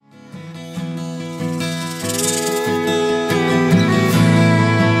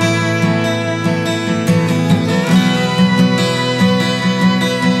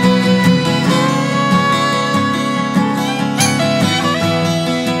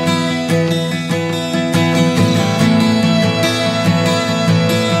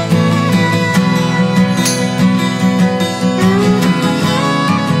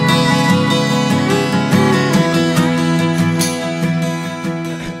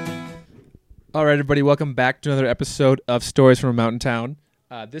All right, everybody, welcome back to another episode of Stories from a Mountain Town.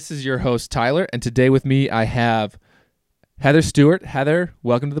 This is your host, Tyler, and today with me I have Heather Stewart. Heather,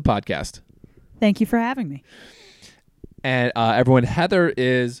 welcome to the podcast. Thank you for having me. And everyone, Heather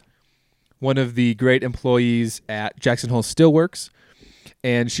is one of the great employees at Jackson Hole Steelworks,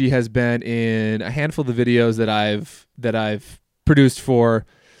 and she has been in a handful of the videos that I've produced for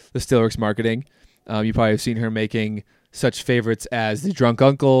the Steelworks marketing. You probably have seen her making such favorites as the Drunk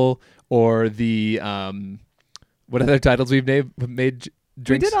Uncle or the what other titles we've made drinks?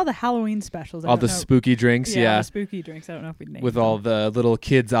 We did all the Halloween specials. All the spooky drinks, yeah. All the spooky drinks. I don't know if we named with them. all the little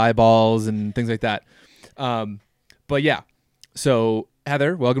kids' eyeballs and things like that. But yeah, so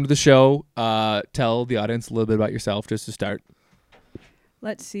Heather, welcome to the show. Tell the audience a little bit about yourself just to start.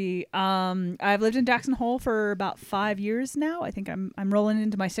 Let's see. I've lived in Jackson Hole for about 5 years now. I think I'm rolling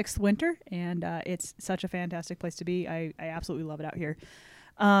into my 6th winter, and it's such a fantastic place to be. I absolutely love it out here.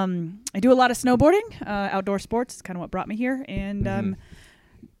 I do a lot of snowboarding, outdoor sports. It's kind of what brought me here, and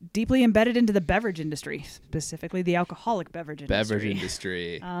deeply embedded into the beverage industry, specifically the alcoholic beverage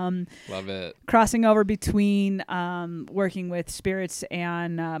industry. Love it. Crossing over between working with spirits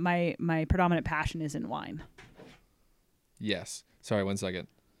and my predominant passion is in wine. Yes. Sorry, 1 second.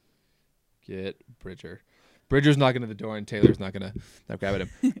 Get Bridger. Bridger's knocking at the door, and Taylor's not gonna grab at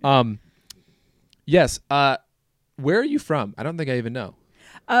him. Yes. Where are you from? I don't think I even know.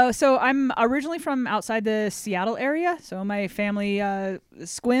 So I'm originally from outside the Seattle area. So my family,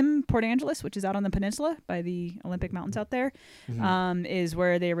 Sequim, Port Angeles, which is out on the peninsula by the Olympic Mountains out there, is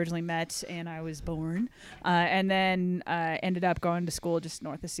where they originally met, and I was born. And then ended up going to school just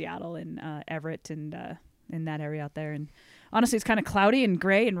north of Seattle in Everett and in that area out there. And honestly, it's kind of cloudy and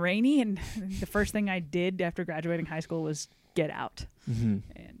gray and rainy. And the first thing I did after graduating high school was get out. And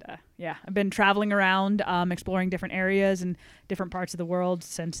I've been traveling around, exploring different areas and different parts of the world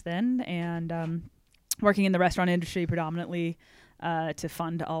since then, and working in the restaurant industry predominantly to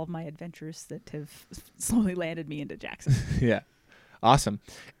fund all of my adventures that have slowly landed me into Jackson. Yeah. Awesome.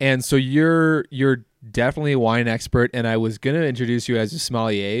 And so you're definitely a wine expert, and I was going to introduce you as a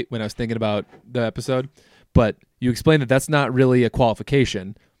sommelier when I was thinking about the episode, but you explained that that's not really a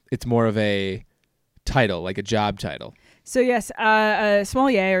qualification. It's more of a title, like a job title. So yes, a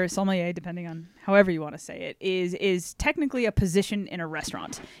sommelier or sommelier, depending on however you want to say it, is technically a position in a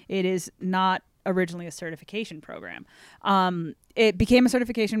restaurant. It is not originally a certification program. It became a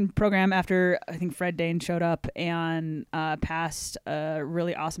certification program after I think Fred Dane showed up and passed a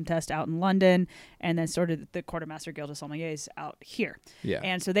really awesome test out in London, and then started the Quartermaster Guild of Sommeliers out here. Yeah.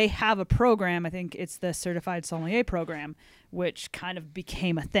 And so they have a program. I think it's the Certified Sommelier program, which kind of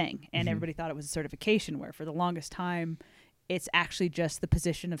became a thing, and everybody thought it was a certification, where for the longest time it's actually just the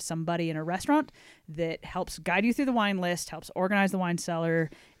position of somebody in a restaurant that helps guide you through the wine list, helps organize the wine cellar,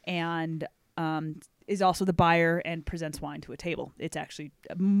 and is also the buyer and presents wine to a table. It's actually,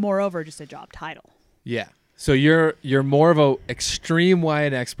 moreover, just a job title. Yeah. So you're more of a extreme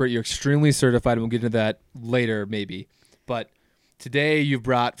wine expert. You're extremely certified, and we'll get into that later maybe. But today you've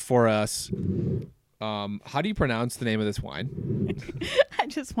brought for us, how do you pronounce the name of this wine? I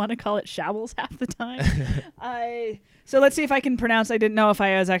just want to call it Shabbles half the time. So let's see if I can pronounce. I didn't know if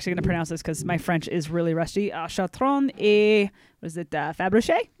I was actually going to pronounce this because my French is really rusty. Chartron et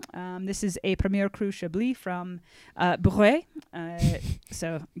Fabrichet. This is a Premier Cru Chablis from Brouet.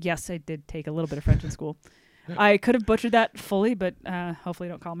 So yes, I did take a little bit of French in school. I could have butchered that fully, but hopefully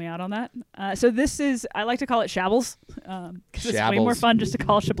don't call me out on that. So this is, I like to call it Shabbles because it's way more fun just to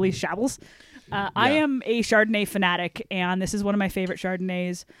call Chablis Shabbles. I am a Chardonnay fanatic, and this is one of my favorite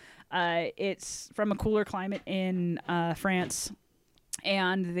Chardonnays. It's from a cooler climate in France,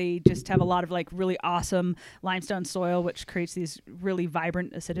 and they just have a lot of like really awesome limestone soil, which creates these really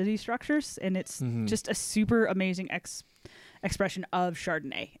vibrant acidity structures, and it's just a super amazing expression of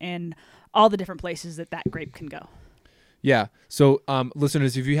Chardonnay and all the different places that grape can go. Yeah. So,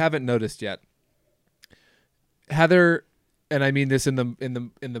 listeners, if you haven't noticed yet, Heather, and I mean this in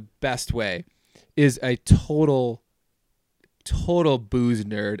the best way, is a total booze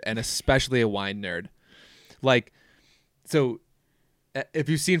nerd, and especially a wine nerd. Like, so if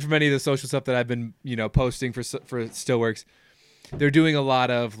you've seen from any of the social stuff that I've been, posting for Steelworks, they're doing a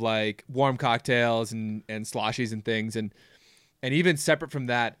lot of like warm cocktails and sloshies and things. And even separate from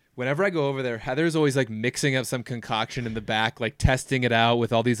that, whenever I go over there, Heather's always like mixing up some concoction in the back, like testing it out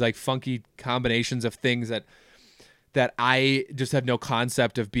with all these like funky combinations of things that I just have no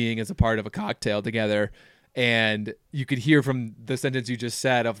concept of being as a part of a cocktail together. And you could hear from the sentence you just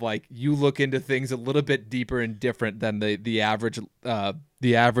said of like, you look into things a little bit deeper and different than the average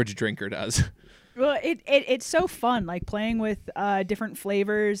drinker does. Well, it's so fun, like playing with different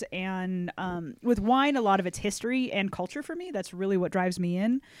flavors and with wine. A lot of its history and culture for me. That's really what drives me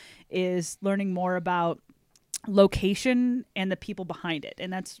in, is learning more about location and the people behind it,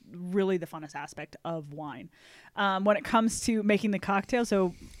 and that's really the funnest aspect of wine. When it comes to making the cocktail,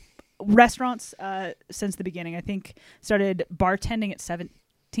 so restaurants since the beginning, I think started bartending at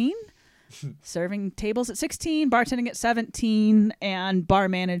 17. Serving tables at 16, bartending at 17, and bar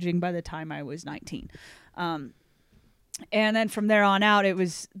managing by the time I was 19. And then from there on out,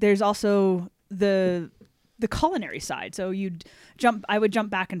 there's also the culinary side. So I would jump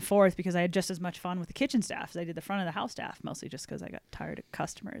back and forth because I had just as much fun with the kitchen staff as I did the front of the house staff, mostly just because I got tired of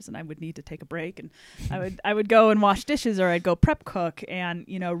customers and I would need to take a break, and I would go and wash dishes, or I'd go prep cook and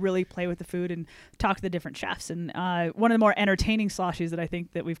really play with the food and talk to the different chefs. And one of the more entertaining sloshies that I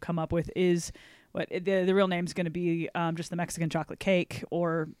think that we've come up with is what the real name is going to be, just the Mexican chocolate cake,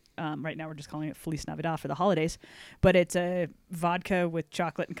 or right now we're just calling it Feliz Navidad for the holidays, but it's a vodka with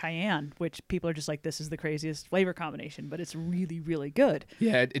chocolate and cayenne, which people are just like, this is the craziest flavor combination, but it's really, really good.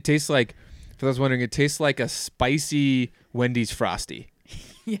 Yeah, it tastes like, for those wondering, it tastes like a spicy Wendy's Frosty.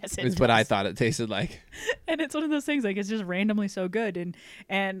 Yes, it's what I thought it tasted like. And it's one of those things, like, it's just randomly so good.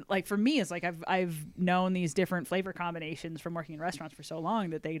 And like for me, it's like I've known these different flavor combinations from working in restaurants for so long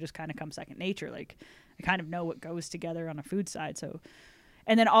that they just kind of come second nature. Like I kind of know what goes together on a food side. So,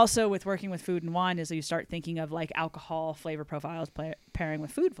 and then also with working with food and wine is you start thinking of like alcohol flavor profiles pairing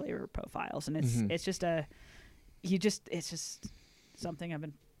with food flavor profiles, and it's just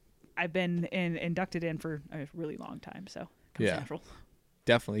something I've been inducted in for a really long time. So it comes natural.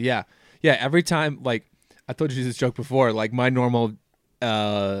 Definitely. Yeah. Every time, like I told you this joke before, like my normal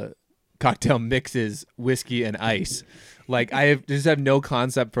cocktail mix is whiskey and ice. Like I just have no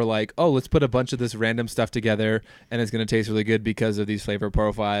concept for like, oh, let's put a bunch of this random stuff together and it's going to taste really good because of these flavor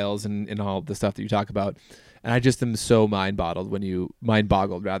profiles and all the stuff that you talk about. And I just am so mind boggled when you. That's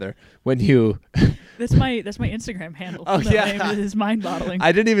my Instagram handle. Oh the yeah, name is mind boggling.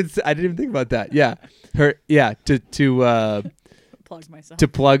 I didn't even think about that. Yeah, to plug myself. To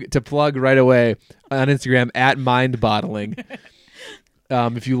plug right away on Instagram at mind bottling.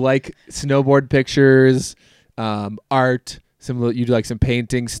 If you like snowboard pictures, art, you do like some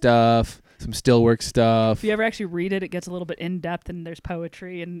painting stuff, some still work stuff. If you ever actually read it, it gets a little bit in depth, and there's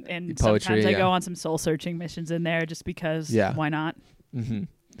poetry and sometimes I go on some soul searching missions in there just because. Why not? Mm-hmm.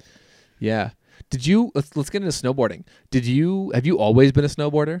 Yeah. Let's get into snowboarding. Have you always been a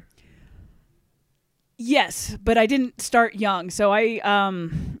snowboarder? Yes, but I didn't start young. So I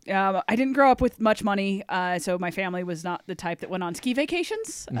didn't grow up with much money. So my family was not the type that went on ski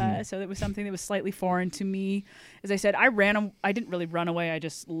vacations. So that was something that was slightly foreign to me. As I said, I didn't really run away. I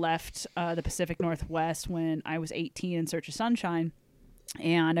just left the Pacific Northwest when I was 18 in search of sunshine.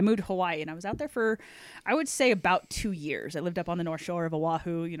 And I moved to Hawaii, and I was out there for, I would say, about 2 years. I lived up on the North Shore of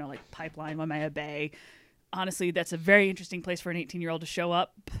Oahu, like Pipeline, Waimea Bay. Honestly, that's a very interesting place for an 18-year-old to show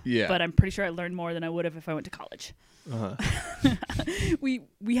up. Yeah. But I'm pretty sure I learned more than I would have if I went to college. Uh-huh.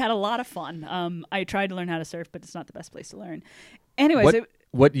 We had a lot of fun. I tried to learn how to surf, but it's not the best place to learn. Anyways.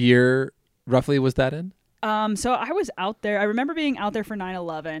 What year roughly was that in? So I was out there. I remember being out there for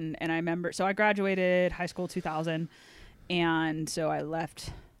 9/11, and I graduated high school 2000, and so I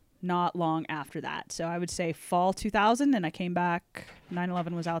left not long after that. So I would say fall 2000, and I came back.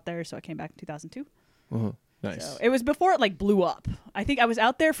 9/11 was out there, so I came back in 2002. Uh-huh. Nice. So it was before it blew up. I think I was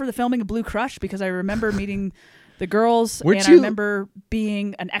out there for the filming of Blue Crush because I remember meeting the girls, I remember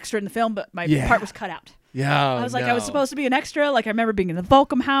being an extra in the film, but my part was cut out. Yeah, I was I was supposed to be an extra. Like I remember being in the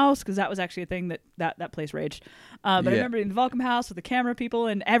Volcom House because that was actually a thing that place raged. But I remember being in the Volcom House with the camera people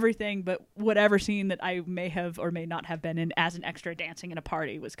and everything. But whatever scene that I may have or may not have been in as an extra dancing in a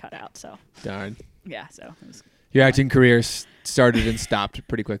party was cut out. So darn. Yeah. So it was your acting career started and stopped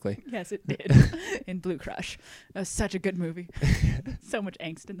pretty quickly. Yes, it did. In Blue Crush. That was such a good movie. So much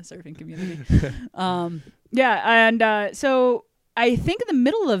angst in the surfing community. So I think in the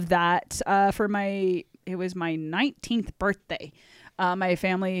middle of that, it was my 19th birthday, my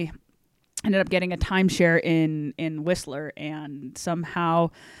family ended up getting a timeshare in Whistler, and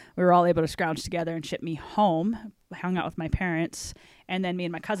somehow we were all able to scrounge together and ship me home. I hung out with my parents, and then me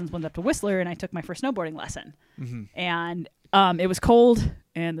and my cousins went up to Whistler, and I took my first snowboarding lesson. Mm-hmm. And it was cold,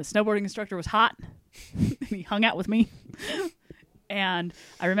 and the snowboarding instructor was hot, and he hung out with me. And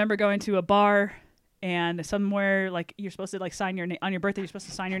I remember going to a bar, and somewhere you're supposed to sign your name on your birthday. You're supposed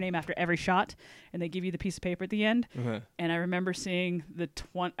to sign your name after every shot, and they give you the piece of paper at the end. Uh-huh. And I remember seeing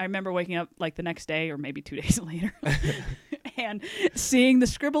I remember waking up the next day or maybe 2 days later, and seeing the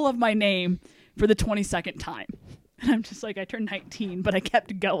scribble of my name for the 22nd time. And I'm just I turned 19, but I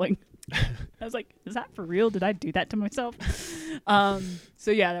kept going. I was like, is that for real? Did I do that to myself?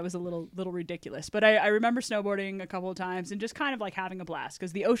 So yeah, that was a little ridiculous. But I remember snowboarding a couple of times and just kind of like having a blast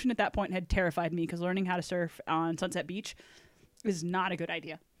because the ocean at that point had terrified me because learning how to surf on Sunset Beach is not a good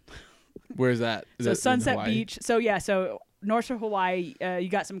idea. Where's that? So Sunset Beach. So North Shore, Hawaii, you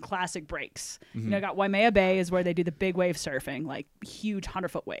got some classic breaks. Mm-hmm. You know, got Waimea Bay is where they do the big wave surfing, like huge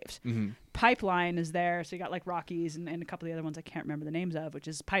 100-foot waves. Mm-hmm. Pipeline is there. So you got like Rockies and a couple of the other ones I can't remember the names of, which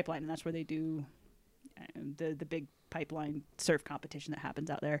is Pipeline. And that's where they do the big pipeline surf competition that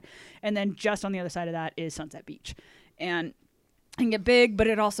happens out there. And then just on the other side of that is Sunset Beach. And it can get big, but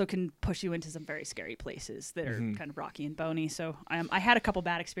it also can push you into some very scary places that are kind of rocky and bony. So I had a couple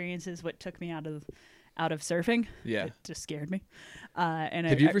bad experiences, what took me out of surfing. Yeah. It just scared me. And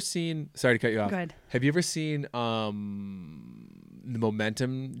have you ever seen? Sorry to cut you off. Go ahead. Have you ever seen the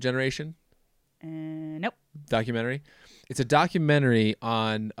Momentum Generation Nope. documentary? It's a documentary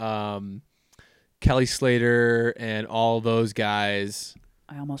on Kelly Slater and all those guys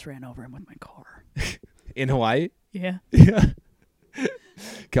I almost ran over him with my car. in Hawaii. Yeah. Yeah.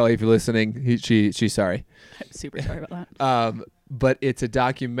 Kelly, if you're listening, she's sorry. I'm super sorry about that. But it's a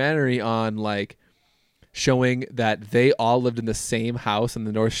documentary on like showing that they all lived in the same house on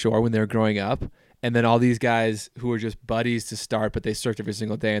the North Shore when they were growing up. And then all these guys who were just buddies to start, but they surfed every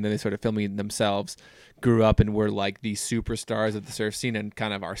single day, and then they started filming themselves, grew up and were like the superstars of the surf scene, and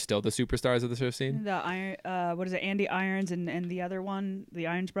kind of are still the superstars of the surf scene. The Andy Irons and the other one, the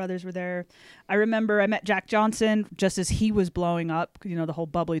Irons brothers were there. I remember I met Jack Johnson just as he was blowing up. You know, the whole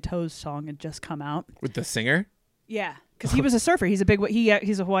Bubbly Toes song had just come out. With the singer? Yeah, because he was a surfer. He's a big.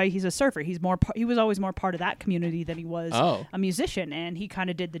 He's a Hawaii. He's a surfer. He was always more part of that community than he was a musician, and he kind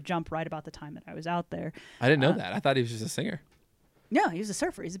of did the jump right about the time that I was out there. I didn't know that. I thought he was just a singer. No, he was a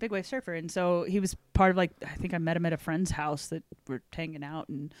surfer. He's a big wave surfer, and so he was part of like I think I met him at a friend's house that we're hanging out,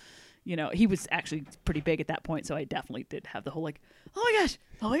 and you know he was actually pretty big at that point. So I definitely did have the whole like, oh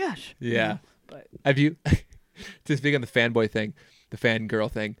my gosh. Yeah. You know, but have you? To speak on the fanboy thing, the fangirl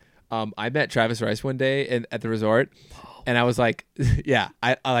thing. I met Travis Rice one day at the resort, and I was like, yeah,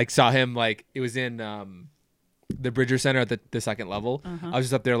 I like saw him like it was in the Bridger Center at the second level. I was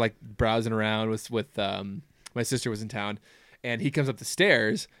just up there like browsing around with my sister was in town, and he comes up the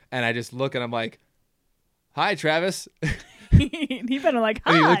stairs, and I just look and I'm like, hi, Travis. he better like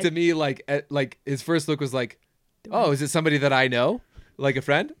hi. And he looked at me like his first look was like, oh, is it somebody that I know? Like a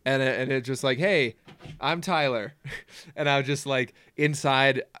friend? And it's just like, hey, I'm Tyler. And I was just like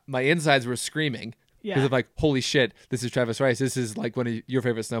my insides were screaming. Yeah. Because of like, holy shit, this is Travis Rice. This is like one of your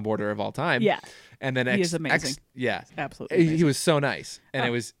favorite snowboarder of all time. Yeah. And then he is amazing. Yeah. Absolutely amazing. He was so nice. And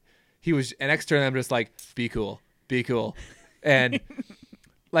he was an externally, I'm just like, be cool. And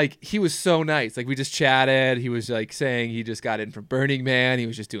like, he was so nice. Like, we just chatted. He was like saying he just got in from Burning Man. He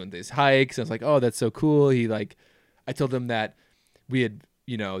was just doing these hikes. I was like, oh, that's so cool. I told him that we had,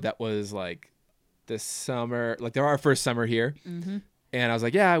 that was like this summer, like our first summer here. Mm-hmm. And I was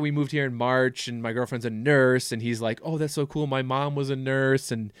like, yeah, we moved here in March and my girlfriend's a nurse. And he's like, oh, that's so cool. My mom was a nurse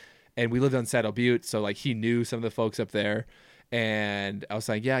and we lived on Saddle Butte. So like he knew some of the folks up there. And I was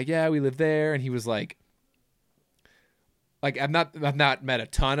like, yeah, we live there. And he was like I've not met a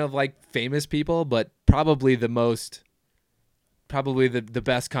ton of like famous people, but probably the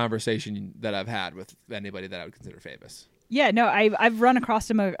best conversation that I've had with anybody that I would consider famous. Yeah, no, I've run across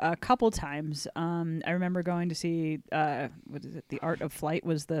him a couple times. I remember going to see what is it? The Art of Flight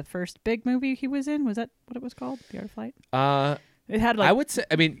was the first big movie he was in. Was that what it was called? The Art of Flight. It had like I would say.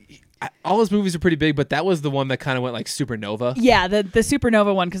 I mean, all his movies are pretty big, but that was the one that kind of went like supernova. Yeah, the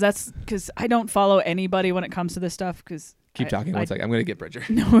supernova one because I don't follow anybody when it comes to this stuff. Because keep talking one second. I'm gonna get Bridger.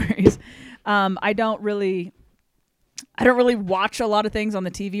 No worries. I don't really watch a lot of things on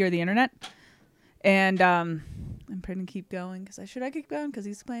the TV or the internet, and I'm trying to keep going because should I keep going because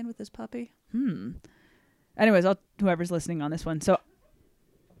he's playing with this puppy. Anyways, whoever's listening on this one. So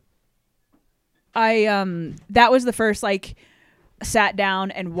I that was the first like sat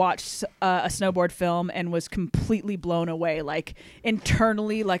down and watched a snowboard film and was completely blown away. Like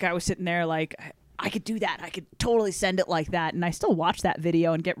internally, like I was sitting there like I could do that. I could totally send it like that. And I still watch that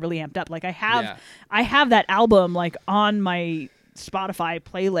video and get really amped up. Like I have that album like on my Spotify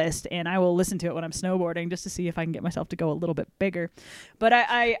playlist and I will listen to it when I'm snowboarding just to see if I can get myself to go a little bit bigger. But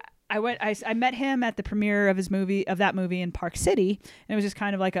I met him at the premiere of that movie in Park City, and it was just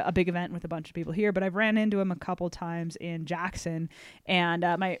kind of like a big event with a bunch of people here. But I've ran into him a couple times in Jackson, and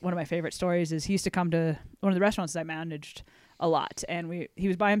one of my favorite stories is he used to come to one of the restaurants that I managed a lot, and he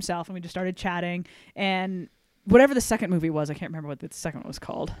was by himself, and we just started chatting, and whatever the second movie was, I can't remember what the second one was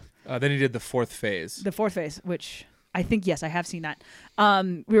called. Then he did The Fourth Phase. The Fourth Phase, which I think, yes, I have seen that.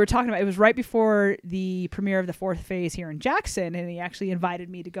 We were talking about, it was right before the premiere of the fourth phase here in Jackson, and he actually invited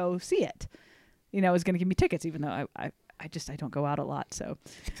me to go see it. You know, was going to give me tickets, even though I don't go out a lot. So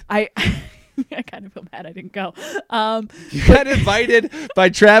I kind of feel bad I didn't go. You got invited by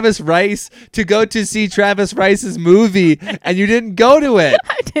Travis Rice to go to see Travis Rice's movie, and you didn't go to it.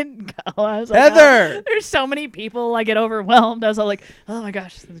 I didn't go. I was like, Heather! oh, there's so many people. I get overwhelmed. I was all like, oh my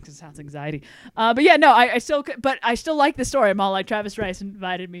gosh, this sounds anxiety. But yeah, no, I still like the story. I'm all like, Travis Rice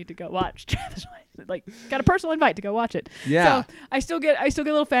invited me to go watch Travis Rice. Like, got a personal invite to go watch it. Yeah. So I still get a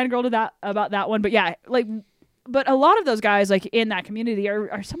little fangirl to about that one. But yeah, like, but a lot of those guys, like, in that community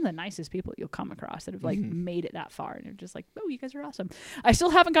are some of the nicest people you'll come across that have, like, made it that far. And they're just like, oh, you guys are awesome. I still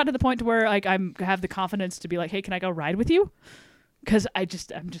haven't gotten to the point to where, like, I have the confidence to be like, hey, can I go ride with you? Because I'm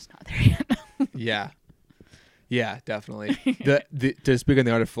just not there yet. Yeah, definitely. To speak on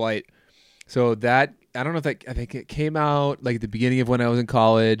The Art of Flight, so that, I don't know if that, I think it came out, like, at the beginning of when I was in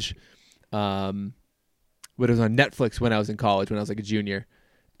college. But it was on Netflix when I was in college, when I was, like, a junior.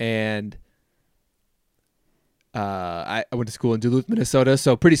 And I went to school in Duluth, Minnesota,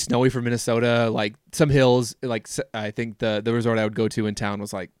 so pretty snowy for Minnesota. Like, some hills, like, I think the resort I would go to in town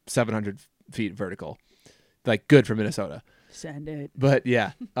was like 700 feet vertical, like, good for Minnesota. Send it. But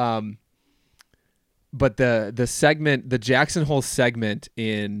yeah, but the segment, the Jackson Hole segment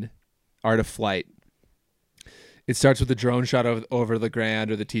in Art of Flight, it starts with the drone shot over the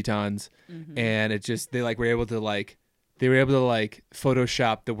Grand or the Tetons, and it just, they were able to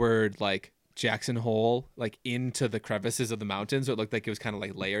Photoshop the word, like, Jackson Hole, like, into the crevices of the mountains, so it looked like it was kind of,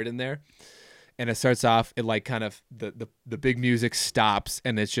 like, layered in there. And it starts off, it, like, kind of the big music stops,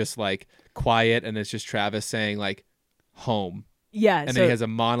 and it's just, like, quiet, and it's just Travis saying, like, home. Yeah. And then he has a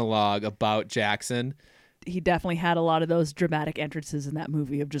monologue about Jackson. He definitely had a lot of those dramatic entrances in that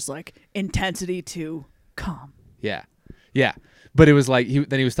movie of just, like, intensity to calm. Yeah. But it was like, he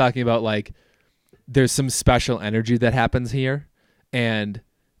was talking about, like, there's some special energy that happens here, and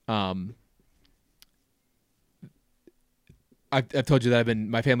I've told you that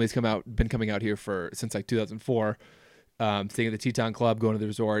my family's been coming out here since like 2004, staying at the Teton Club, going to the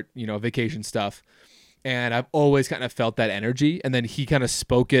resort, vacation stuff. And I've always kind of felt that energy. And then he kind of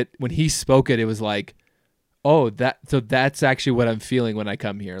spoke it. When he spoke it, it was like, oh, that's actually what I'm feeling when I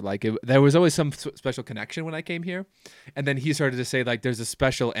come here. Like, there was always some special connection when I came here. And then he started to say, like, there's a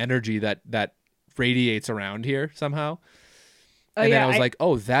special energy that radiates around here somehow. And then I was like,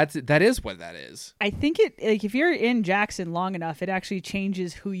 oh, that is what that is. I think it, like, if you're in Jackson long enough, it actually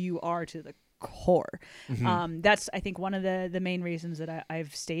changes who you are to the core. That's, I think, one of the main reasons that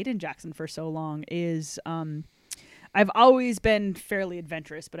I've stayed in Jackson for so long is I've always been fairly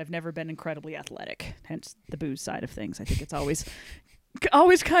adventurous, but I've never been incredibly athletic, hence the booze side of things. I think it's always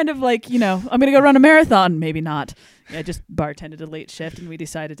kind of like, I'm going to go run a marathon. Maybe not. I just bartended a late shift, and we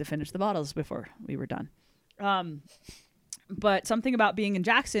decided to finish the bottles before we were done. But something about being in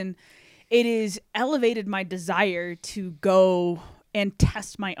Jackson, it has elevated my desire to go and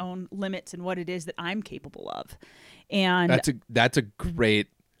test my own limits and what it is that I'm capable of. And that's a great,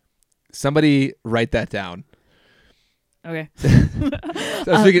 somebody write that down. Okay.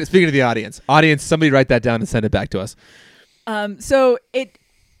 So speaking to the audience, somebody write that down and send it back to us. So it,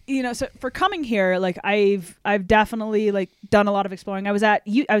 so for coming here, like, I've definitely, like, done a lot of exploring. I was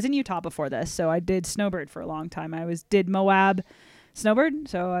in Utah before this, so I did snowbird for a long time. Did Moab snowbird,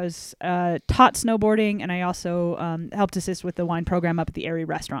 so I was taught snowboarding, and I also helped assist with the wine program up at the Airy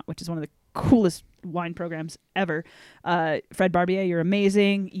Restaurant, which is one of the coolest wine programs ever. Fred Barbier, you're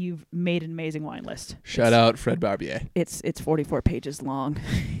amazing. You've made an amazing wine list. Shout out Fred Barbier. It's 44 pages long.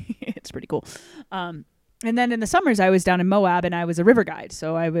 It's pretty cool. And then in the summers, I was down in Moab, and I was a river guide.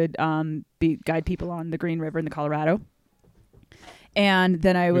 So I would guide people on the Green River in the Colorado. And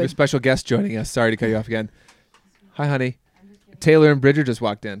then we have a special guest joining us. Sorry to cut you off again. Hi, honey. Taylor and Bridger just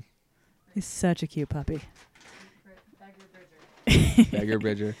walked in. He's such a cute puppy. Beggar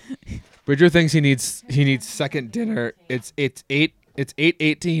Bridger. Bridger thinks he needs second dinner. It's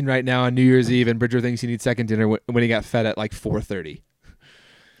 8:18 right now on New Year's Eve, and Bridger thinks he needs second dinner when he got fed at like 4:30.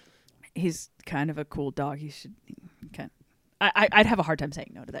 He's kind of a cool dog. I'd have a hard time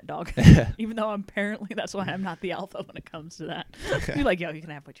saying no to that dog, even though apparently that's why I'm not the alpha when it comes to that. You're like, yo, you can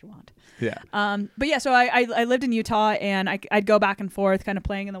have what you want. Yeah. But yeah, so I lived in Utah, and I'd go back and forth, kind of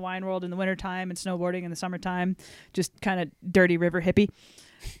playing in the wine world in the wintertime and snowboarding in the summertime, just kind of dirty river hippie.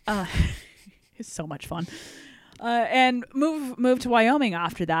 It's so much fun. And move to Wyoming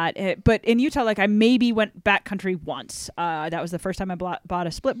after that. But in Utah, like I maybe went backcountry once. That was the first time I bought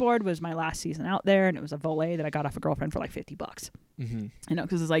a split board. Was my last season out there, and it was a Volet that I got off a girlfriend for like $50. Mm-hmm. You know,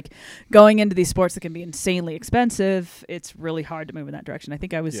 because it's like going into these sports that can be insanely expensive. It's really hard to move in that direction. I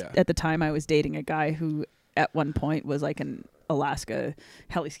think I was at the time I was dating a guy who at one point was like an Alaska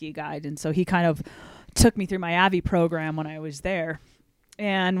heli ski guide, and so he kind of took me through my AVI program when I was there.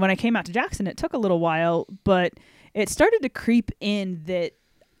 And when I came out to Jackson, it took a little while, but it started to creep in that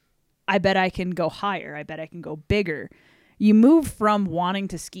I bet I can go higher. I bet I can go bigger. You move from wanting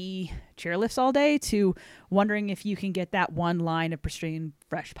to ski chairlifts all day to wondering if you can get that one line of pristine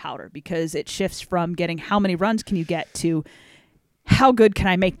fresh powder, because it shifts from getting how many runs can you get to how good can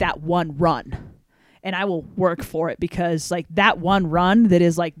I make that one run? And I will work for it, because like that one run that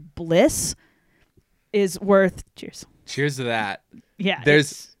is like bliss is worth Cheers to that. Yeah,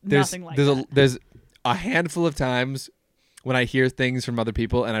 there's nothing like there's that. there's a handful of times when I hear things from other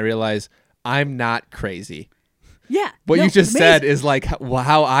people and I realize I'm not crazy. Yeah. What you just amazing. said is like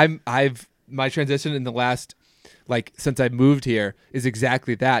how I've my transition in the last, like, since I moved here is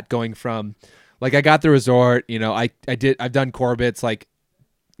exactly that, going from like I got the resort, you know, I've done Corbetts, like,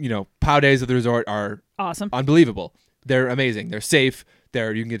 you know, POW days of the resort are awesome, unbelievable. They're amazing. They're safe.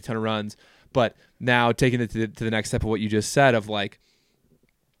 You can get a ton of runs. But now taking it to the next step of what you just said of like,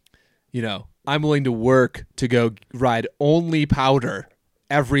 you know, I'm willing to work to go ride only powder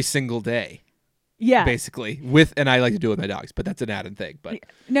every single day. Yeah. Basically. And I like to do it with my dogs, but that's an added thing. But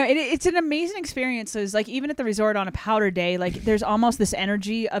no, it's an amazing experience. It's like even at the resort on a powder day, like there's almost this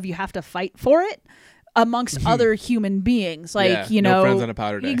energy of you have to fight for it amongst other human beings. Like, you know, no friends on a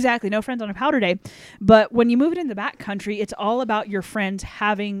powder day. Exactly. No friends on a powder day. But when you move it into the backcountry, it's all about your friends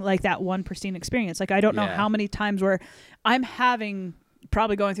having like that one pristine experience. Like I don't know how many times where I'm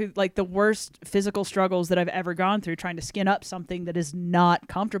probably going through like the worst physical struggles that I've ever gone through, trying to skin up something that is not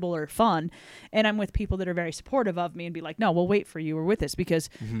comfortable or fun. And I'm with people that are very supportive of me and be like, no, we'll wait for you. We're with this because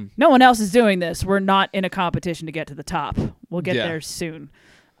no one else is doing this. We're not in a competition to get to the top. We'll get there soon.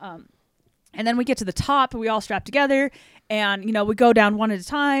 And then we get to the top and we all strap together and, you know, we go down one at a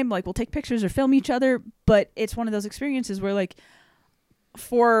time. Like we'll take pictures or film each other. But it's one of those experiences where like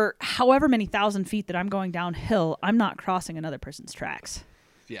for however many 1,000 feet that I'm going downhill, I'm not crossing another person's tracks.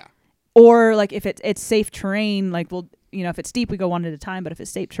 Yeah. Or like if it's safe terrain, like we'll, you know, if it's steep, we go one at a time. But if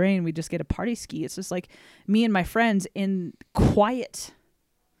it's safe terrain, we just get a party ski. It's just like me and my friends in quiet.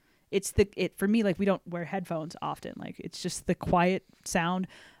 For me, like we don't wear headphones often. Like it's just the quiet sound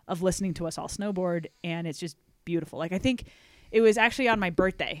of listening to us all snowboard, and it's just beautiful. Like I think it was actually on my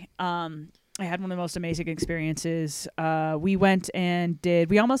birthday. I had one of the most amazing experiences. We went and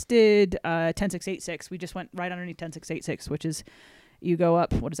we almost did 10686. We just went right underneath 10686, which is you go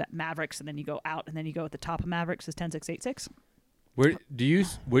up, what is that, Mavericks, and then you go out, and then you go at the top of Mavericks is 10686. Where do you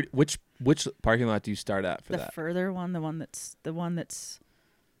which parking lot do you start at for that? The further one, the one that's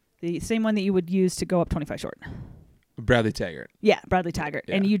the same one that you would use to go up 25 short. Bradley Taggart. Yeah, Bradley Taggart.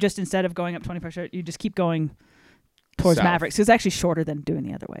 Yeah. And you just, instead of going up 25 short, you just keep going towards South. Mavericks. It's actually shorter than doing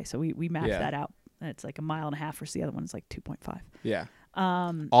the other way. So we mapped that out. And it's like 1.5 miles versus the other one is like 2.5. Yeah.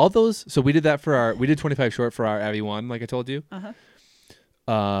 All those. So we did that we did 25 short for our Avi 1, like I told you.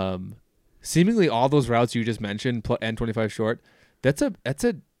 Uh-huh. Seemingly all those routes you just mentioned and 25 short, that's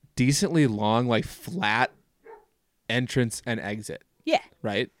a decently long, like flat entrance and exit. Yeah.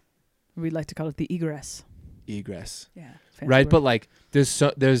 Right? We'd like to call it the egress. Yeah. word. Right, but like there's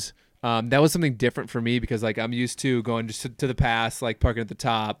that was something different for me because like I'm used to going just to the pass, like parking at the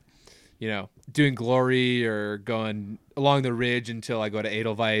top, you know, doing Glory or going along the ridge until I go to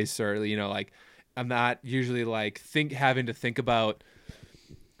Edelweiss, or, you know, like I'm not usually like having to think about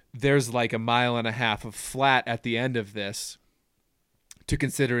there's like 1.5 miles of flat at the end of this to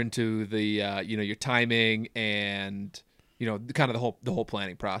consider into the you know, your timing and, you know, kind of the whole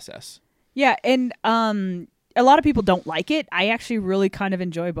planning process. Yeah, and a lot of people don't like it. I actually really kind of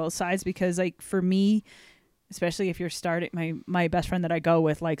enjoy both sides because, like, for me, especially if you're starting, my best friend that I go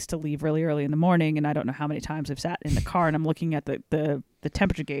with likes to leave really early in the morning, and I don't know how many times I've sat in the car and I'm looking at the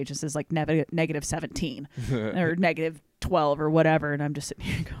temperature gauge. It says like negative 17 or negative 12 or whatever, and I'm just sitting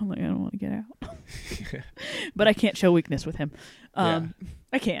here going, like, I don't want to get out. But I can't show weakness with him.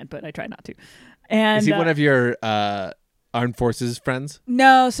 I can, but I try not to. And is he one of your Armed Forces friends?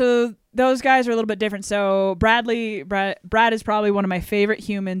 No, so those guys are a little bit different. So Brad is probably one of my favorite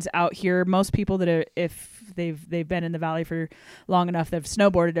humans out here. Most people that are, if they've been in the valley for long enough, they've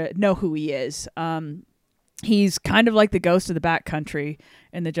snowboarded, know who he is. he's kind of like the ghost of the backcountry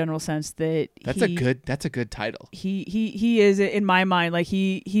in the general sense that That's a good title. He is, in my mind, like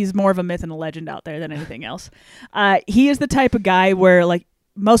he's more of a myth and a legend out there than anything else. He is the type of guy where like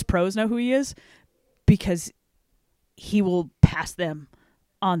most pros know who he is because he will pass them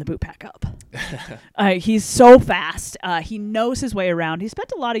on the boot pack up. He's so fast. He knows his way around. He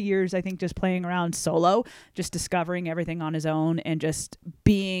spent a lot of years, I think, just playing around solo, just discovering everything on his own and just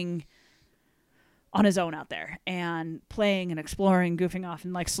being on his own out there and playing and exploring, goofing off.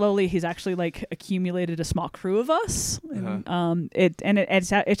 And like slowly he's actually like accumulated a small crew of us.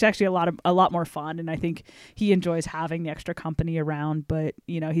 It's actually a lot more fun. And I think he enjoys having the extra company around, but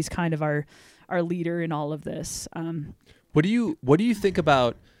you know, he's kind of our leader in all of this. What do you think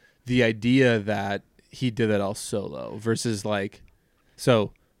about the idea that he did it all solo versus like,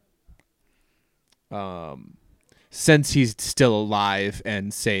 so, since he's still alive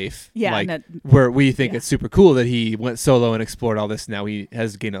and safe, where we think it's super cool that he went solo and explored all this. Now he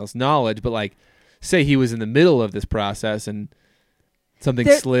has gained all this knowledge, but like, say he was in the middle of this process and something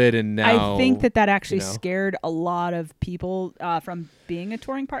slid, and now I think that actually scared a lot of people from being a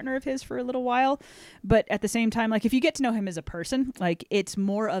touring partner of his for a little while. But at the same time, like if you get to know him as a person, like it's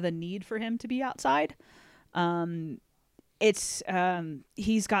more of a need for him to be outside. He's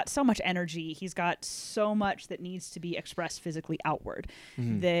got so much energy. He's got so much that needs to be expressed physically outward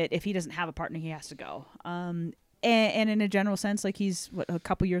that if he doesn't have a partner, he has to go. And in a general sense, like he's a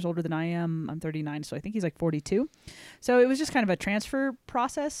couple years older than I am. I'm 39, so I think he's like 42. So it was just kind of a transfer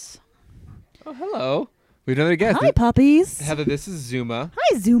process. Oh, hello. We have another guest. Hi, puppies. Heather, this is Zuma.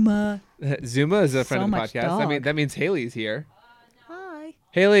 Hi, Zuma. Zuma is a friend of the podcast. Dog. That means Haley's here. Hi.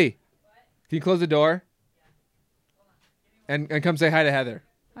 Haley, can you close the door? And come say hi to Heather.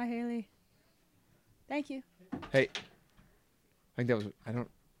 Hi, Haley. Thank you. Hey, I think that was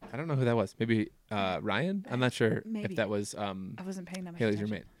I don't know who that was. Maybe Ryan. I'm not sure if that was. I wasn't paying that much Haley's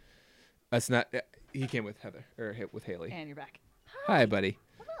attention. roommate. That's not. He came with Heather or with Haley. And you're back. Hi, buddy.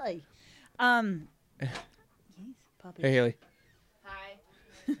 Hi. Puppy. Hey, Haley. Hi.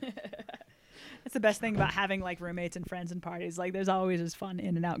 That's the best thing about having like roommates and friends and parties. Like, there's always just fun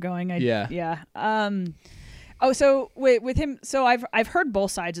in and out going. Yeah. Oh, so with him, so I've heard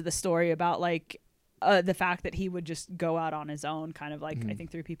both sides of the story about like the fact that he would just go out on his own, kind of like I think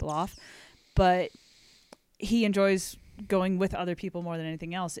threw people off, but he enjoys going with other people more than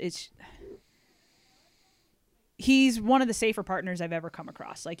anything else. He's one of the safer partners I've ever come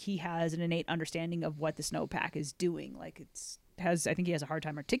across. Like he has an innate understanding of what the snowpack is doing. Like I think he has a hard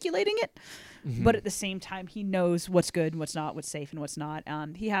time articulating it, but at the same time, he knows what's good and what's not, what's safe and what's not.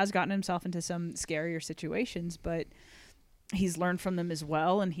 He has gotten himself into some scarier situations, but he's learned from them as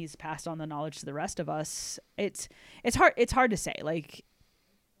well, and he's passed on the knowledge to the rest of us. It's hard to say. Like,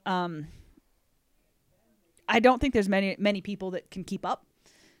 I don't think there's many people that can keep up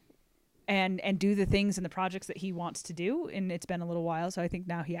and do the things and the projects that he wants to do. And it's been a little while. So I think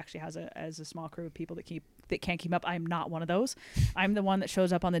now he actually has a small crew of people that can't keep up. I'm not one of those. I'm the one that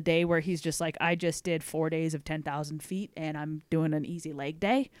shows up on the day where he's just like, I just did 4 days of 10,000 feet and I'm doing an easy leg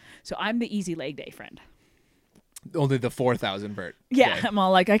day. So I'm the easy leg day friend. Only the 4,000 vert. Yeah. Okay. I'm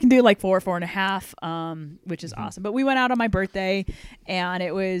all like, I can do like 4.5, which is awesome. But we went out on my birthday and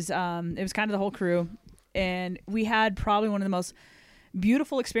it was kind of the whole crew. And we had probably one of the most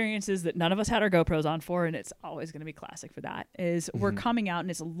beautiful experiences that none of us had our GoPros on for, and it's always going to be classic for that, is we're coming out and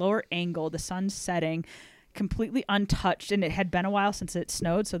it's a lower angle, the sun's setting, completely untouched, and it had been a while since it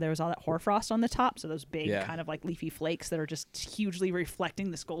snowed, so there was all that hoarfrost on the top, so those big kind of like leafy flakes that are just hugely reflecting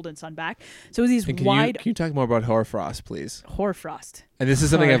this golden sun back. So it was these Can you talk more about hoarfrost, please? Hoarfrost. And this is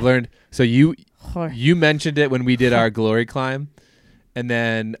something I've learned. So you mentioned it when we did our glory climb, and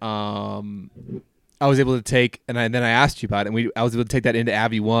then I was able to take, and then I asked you about it, and I was able to take that into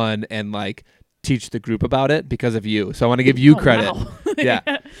Abbey 1 and like teach the group about it because of you. So I want to give you credit. Wow. Yeah.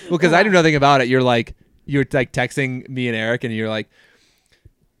 Well, because I knew nothing about it. You're like texting me and Eric, and you're like,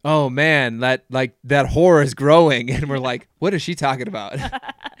 oh man, that horror is growing. And we're like, what is she talking about?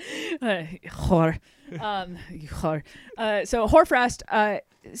 Horror. Horror. So hoarfrost,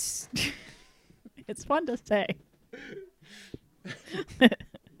 it's fun to say.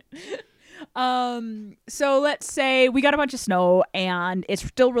 So let's say we got a bunch of snow and it's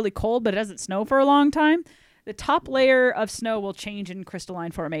still really cold, but it doesn't snow for a long time. The top layer of snow will change in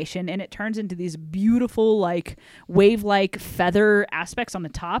crystalline formation and it turns into these beautiful, like wave-like feather aspects on the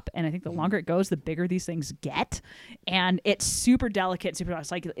top. And I think the longer it goes, the bigger these things get. And it's super delicate,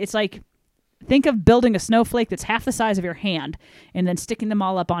 it's like think of building a snowflake that's half the size of your hand and then sticking them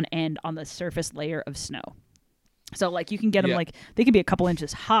all up on end on the surface layer of snow. So like you can get them Yeah. like they can be a couple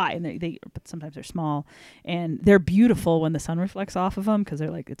inches high, and but sometimes they're small, and they're beautiful when the sun reflects off of them because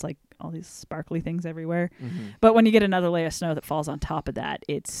they're like it's like all these sparkly things everywhere. Mm-hmm. But when you get another layer of snow that falls on top of that,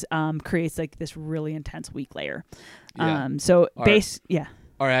 it's creates like this really intense weak layer. Yeah. So Our- yeah.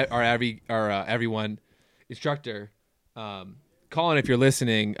 Our everyone instructor, Colin, if you're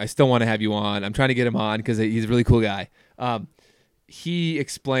listening, I still want to have you on. I'm trying to get him on because he's a really cool guy. He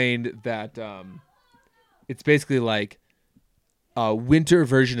explained that it's basically like a winter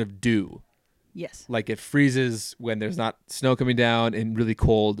version of dew. Yes. Like it freezes when there's not snow coming down in really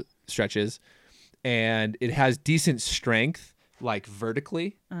cold stretches, and it has decent strength, like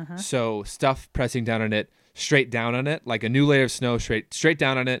vertically. Uh-huh. So stuff pressing down on it, straight down on it, like a new layer of snow straight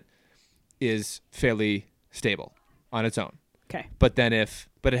down on it, is fairly stable on its own. Okay. But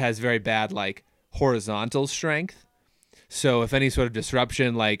it has very bad like horizontal strength. So if any sort of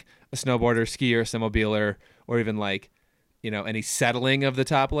disruption, like a snowboarder, skier, snowmobiler, or even like, any settling of the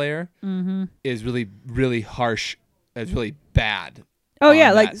top layer is really, really harsh. It's really bad. Oh on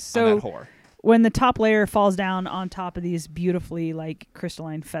yeah, that, like on so. that whore. When the top layer falls down on top of these beautifully like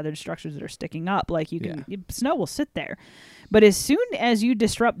crystalline feathered structures that are sticking up, like snow will sit there. But as soon as you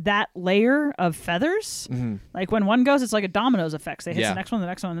disrupt that layer of feathers, like when one goes, it's like a dominoes effect. They hit the next one, the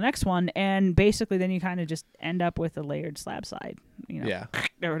next one, the next one, and basically then you kind of just end up with a layered slab slide. Yeah,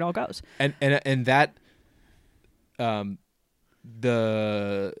 there it all goes. And that, the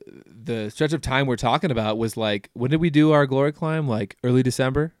stretch of time we're talking about was like, when did we do our glory climb? Like early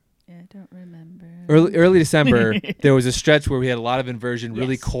December. I don't remember. Early December, there was a stretch where we had a lot of inversion,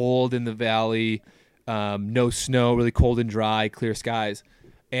 really Yes. cold in the valley, no snow, really cold and dry, clear skies.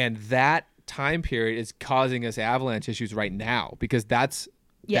 And that time period is causing us avalanche issues right now because that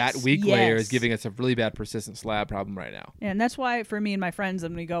weak layer is giving us a really bad persistent slab problem right now. And that's why for me and my friends,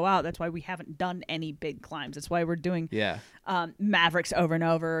 when we go out, that's why we haven't done any big climbs. That's why we're doing Mavericks over and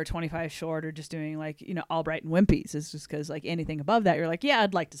over, or 25 short, or just doing like, Albright and Wimpeys. It's just because like anything above that, you're like, yeah,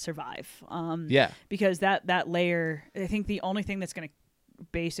 I'd like to survive. Because that layer, I think the only thing that's going to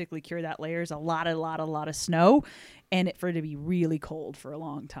basically cure that layer is a lot of snow, and for it to be really cold for a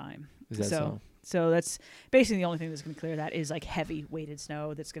long time. Is that so? So that's basically the only thing that's going to clear that is like heavy weighted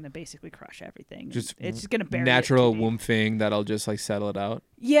snow that's going to basically crush everything. It's just going to bury natural it womping that'll just like settle it out.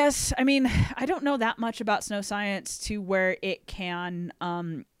 Yes, I mean I don't know that much about snow science to where it can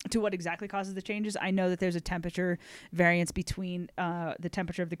to what exactly causes the changes. I know that there's a temperature variance between the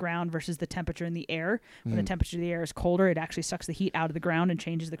temperature of the ground versus the temperature in the air. When the temperature of the air is colder, it actually sucks the heat out of the ground and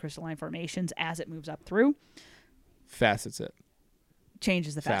changes the crystalline formations as it moves up through. Facets it.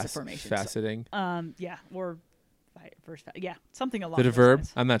 Changes the facet formations. Faceting. Something along Is it a those verb?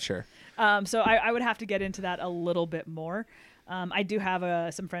 lines. I'm not sure. So I would have to get into that a little bit more. I do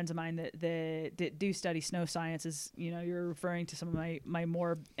have some friends of mine that do study snow sciences. You're referring to some of my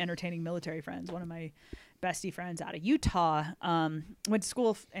more entertaining military friends. One of my bestie friends out of Utah went to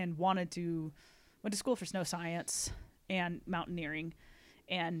school went to school for snow science and mountaineering,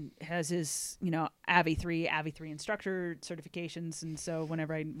 and has his, AVI 3 instructor certifications. And so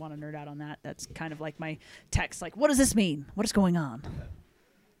whenever I want to nerd out on that, that's kind of like my text, like, what does this mean? What is going on?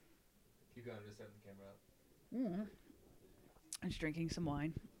 Keep going, just having the camera up. I'm just drinking some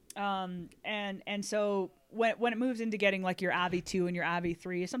wine. And so when it moves into getting like your AVI 2 and your AVI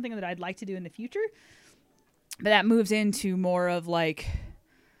 3 is something that I'd like to do in the future. But that moves into more of like,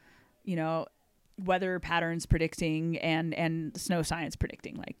 weather patterns predicting and snow science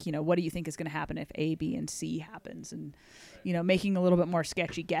predicting, like, what do you think is going to happen if A, B, and C happens, and making a little bit more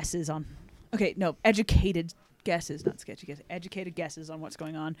sketchy guesses on educated guesses, not sketchy guesses, educated guesses on what's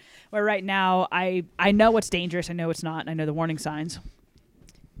going on. Where right now I know what's dangerous, I know what's not, and I know the warning signs,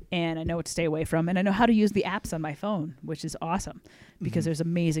 and I know what to stay away from, and I know how to use the apps on my phone, which is awesome because there's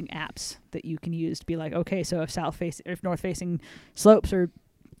amazing apps that you can use to be like, okay, so if north facing slopes are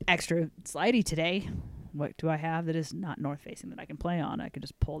extra slidey today, what do I have that is not north facing that I can play on? I could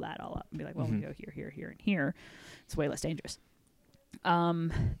just pull that all up and be like, well, we go here, and here. It's way less dangerous. I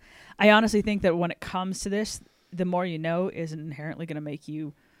honestly think that when it comes to this, the more you know isn't inherently going to make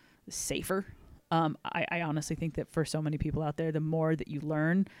you safer. I honestly think that for so many people out there, the more that you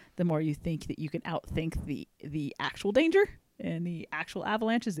learn, the more you think that you can outthink the actual danger and the actual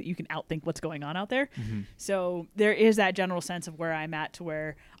avalanches, that you can outthink what's going on out there. So there is that general sense of where I'm at, to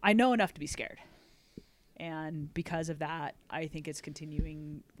where I know enough to be scared. And because of that, I think it's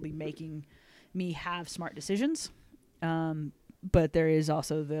continually making me have smart decisions. But there is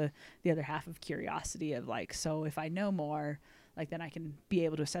also the other half of curiosity of like, so if I know more, like then I can be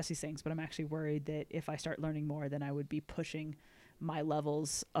able to assess these things. But I'm actually worried that if I start learning more, then I would be pushing my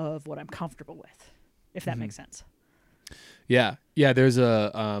levels of what I'm comfortable with, if that makes sense. Yeah. There's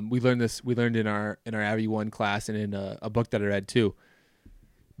we learned in our Avi 1 class and in a book that I read too,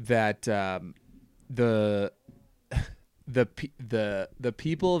 that the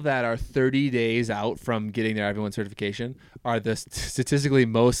people that are 30 days out from getting their Avi 1 certification are the statistically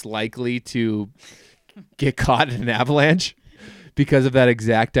most likely to get caught in an avalanche because of that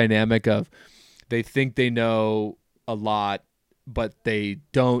exact dynamic of they think they know a lot, but they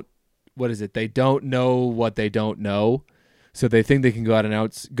don't. What is it? They don't know what they don't know, so they think they can go out and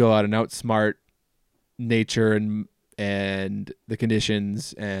outsmart nature and the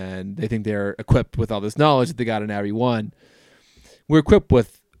conditions, and they think they're equipped with all this knowledge that they got in Avi 1. We're equipped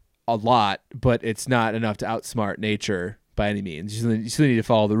with a lot, but it's not enough to outsmart nature by any means. You still need to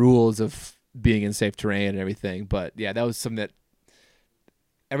follow the rules of being in safe terrain and everything. But yeah, that was something that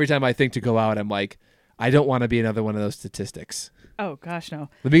every time I think to go out, I'm like, I don't want to be another one of those statistics. Oh gosh, no.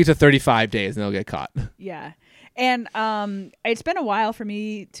 Let me get to 35 days and they'll get caught. Yeah. And it's been a while for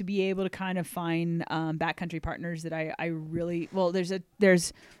me to be able to kind of find backcountry partners that I really, well, there's a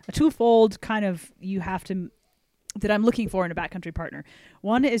twofold kind of that I'm looking for in a backcountry partner.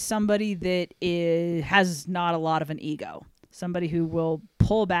 One is somebody that has not a lot of an ego, somebody who will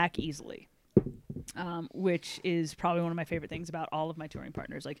pull back easily. Which is probably one of my favorite things about all of my touring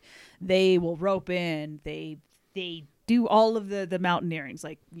partners. Like, they will rope in, they do all of the mountaineerings,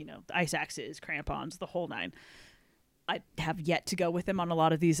 like, ice axes, crampons, the whole nine. I have yet to go with them on a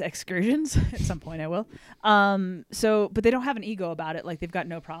lot of these excursions. At some point I will. But they don't have an ego about it. Like, they've got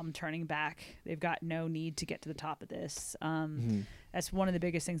no problem turning back. They've got no need to get to the top of this. That's one of the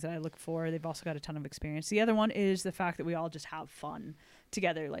biggest things that I look for. They've also got a ton of experience. The other one is the fact that we all just have fun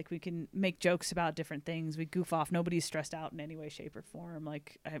together. Like, we can make jokes about different things. We goof off. Nobody's stressed out in any way, shape, or form.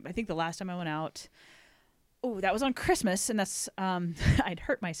 Like, I think the last time I went out, that was on Christmas, and that's I'd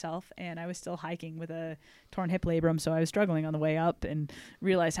hurt myself, and I was still hiking with a torn hip labrum, so I was struggling on the way up, and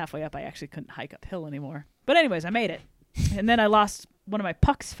realized halfway up I actually couldn't hike uphill anymore. But anyways, I made it. And then I lost one of my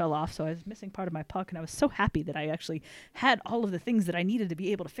pucks, fell off, so I was missing part of my puck, and I was so happy that I actually had all of the things that I needed to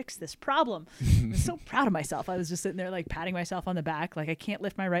be able to fix this problem. I was so proud of myself. I was just sitting there, like, patting myself on the back, like, I can't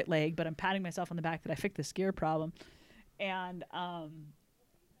lift my right leg, but I'm patting myself on the back that I fixed this gear problem. And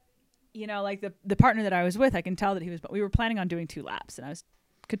like the partner that I was with, I can tell that we were planning on doing 2 laps, and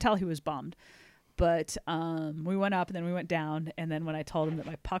could tell he was bummed. But we went up and then we went down, and then when I told him that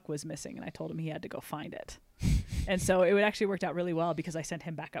my puck was missing, and I told him he had to go find it. And so it actually worked out really well, because I sent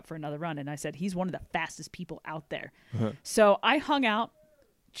him back up for another run, and I said, he's one of the fastest people out there. Uh-huh. So I hung out,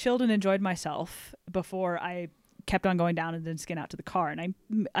 chilled, and enjoyed myself before I kept on going down and then skin out to the car. And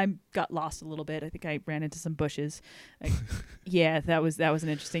I got lost a little bit. I think I ran into some bushes. Yeah, that was an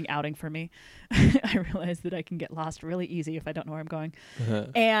interesting outing for me. I realized that I can get lost really easy if I don't know where I'm going. Uh-huh.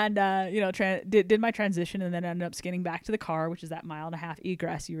 And did my transition, and then ended up skinning back to the car, which is that 1.5 mile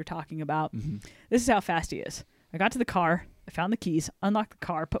egress you were talking about. Mm-hmm. This is how fast he is. I got to the car, I found the keys, unlocked the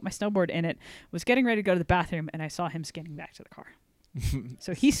car, put my snowboard in it, was getting ready to go to the bathroom, and I saw him skinning back to the car.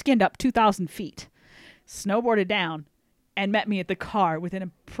 So he skinned up 2,000 feet, snowboarded down, and met me at the car within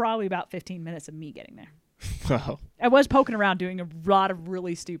probably about 15 minutes of me getting there. Wow. I was poking around doing a lot of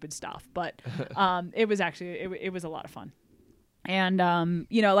really stupid stuff, but it was actually, it was a lot of fun. And,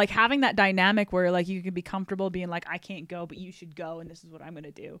 like, having that dynamic where, like, you can be comfortable being like, I can't go, but you should go, and this is what I'm going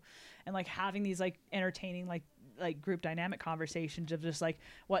to do. And, like, having these, like, entertaining, like group dynamic conversations of just, like,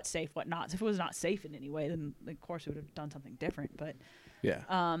 what's safe, what not. So if it was not safe in any way, then, of course, we would have done something different. But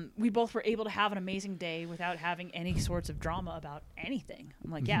yeah, we both were able to have an amazing day without having any sorts of drama about anything. I'm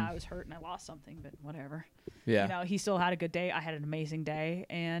like, yeah, I was hurt and I lost something, but whatever. Yeah. He still had a good day. I had an amazing day,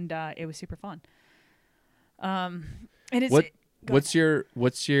 and it was super fun. And it's... What's your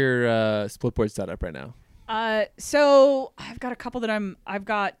split board setup right now? So I've got a couple that I've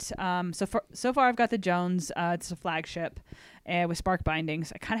got, so far I've got the Jones, it's a flagship, with spark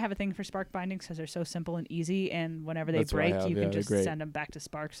bindings. I kind of have a thing for spark bindings because they're so simple and easy, and whenever they break, you can just send them back to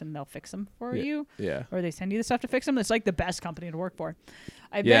Sparks and they'll fix them for you. Yeah. Or they send you the stuff to fix them. It's like the best company to work for.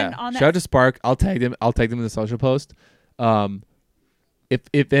 I've been on that. Shout out to Spark. I'll tag them in the social post.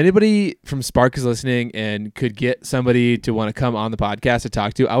 If anybody from Spark is listening and could get somebody to want to come on the podcast to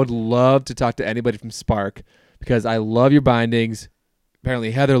talk to, I would love to talk to anybody from Spark, because I love your bindings.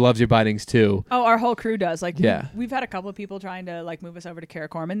 Apparently Heather loves your bindings too. Oh, our whole crew does. Like, we've had a couple of people trying to, like, move us over to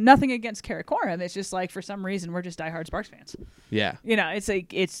Karakoram, and nothing against Karakoram. It's just, like, for some reason we're just diehard Sparks fans. Yeah. It's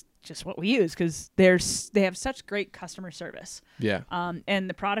like, it's just what we use because they have such great customer service. Yeah. And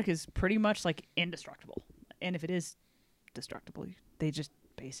the product is pretty much, like, indestructible. And if it is destructible, they just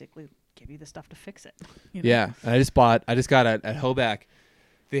basically give you the stuff to fix it. Yeah. And I just got at Hoback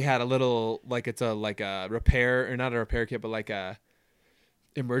they had a little like it's a like a repair or not a repair kit, but like a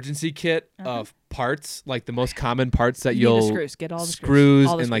emergency kit of parts, like the most common parts that You need the you'll screws. Get all the screws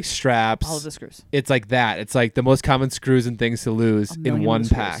All the and like screws. straps. All of the screws. It's like that. It's like the most common screws and things to lose A million in of one the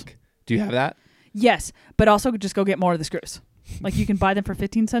screws. pack. Do you have that? Yes, but also just go get more of the screws. Like you can buy them for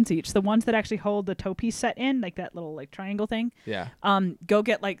 15 cents each. The ones that actually hold the toe piece set in, like that little like triangle thing. Yeah. Go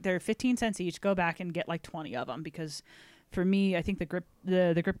get like they're 15 cents each. Go back and get like 20 of them because for me, I think the grip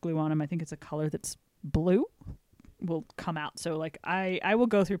glue on them, I think it's a color that's blue, will come out. So like I will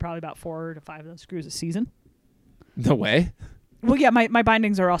go through probably about 4 to 5 of those screws a season. No way. Well, yeah, my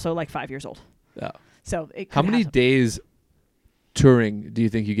bindings are also like 5 years old. Oh. So it How could many have days touring do you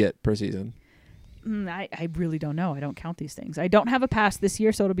think you get per season? I really don't know. I don't count these things. I don't have a pass this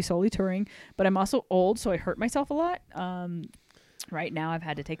year, so it'll be solely touring. But I'm also old, so I hurt myself a lot. Right now, I've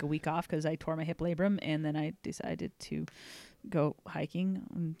had to take a week off because I tore my hip labrum, and then I decided to go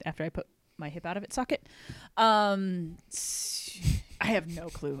hiking after I put my hip out of it. Suck it. I have no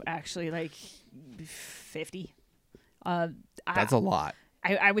clue, actually. Like 50. That's a lot.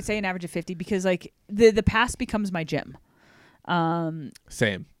 I would say an average of 50 because like the pass becomes my gym.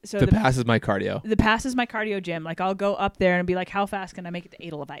 Same. So the pass is my cardio. The pass is my cardio gym. Like I'll go up there and be like, how fast can I make it to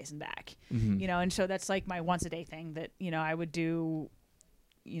Edelweiss and back? Mm-hmm. You know, and so that's like my once a day thing that, you know, I would do,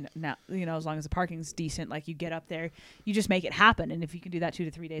 you know, now, you know, as long as the parking's decent, like you get up there, you just make it happen. And if you can do that 2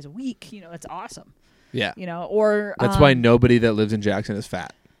 to 3 days a week, you know, that's awesome. Yeah. You know, or That's why nobody that lives in Jackson is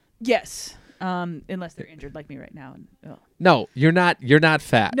fat. yes. Unless they're injured like me right now. And, oh. No, you're not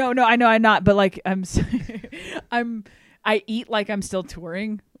fat. No, I know I'm not, but like I eat like I'm still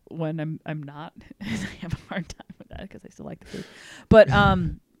touring when I'm not. I have a hard time with that because I still like the food. But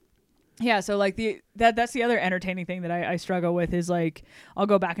yeah, so like that's the other entertaining thing that I struggle with is like I'll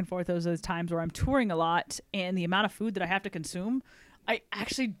go back and forth those times where I'm touring a lot and the amount of food that I have to consume, I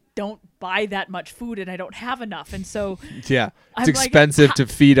actually don't buy that much food and I don't have enough. And so Yeah. It's I'm expensive like, to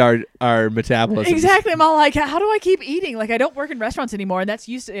feed our metabolism. exactly. I'm all like, how do I keep eating? Like I don't work in restaurants anymore, and that's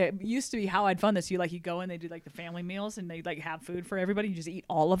used to be how I'd fund this. You go in, they do like the family meals, and they like have food for everybody. You just eat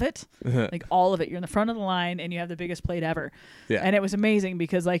all of it, like all of it. You're in the front of the line, and you have the biggest plate ever. Yeah. And it was amazing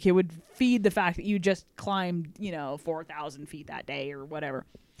because like it would feed the fact that you just climbed 4,000 feet that day or whatever.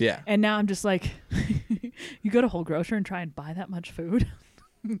 Yeah. And now I'm just like, you go to Whole Grocer and try and buy that much food.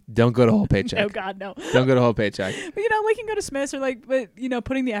 Don't go to Whole Paycheck. Oh God, no. Don't go to Whole Paycheck. But like you can go to Smith's or like, but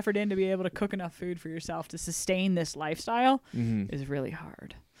putting the effort in to be able to cook enough food for yourself to sustain this lifestyle is really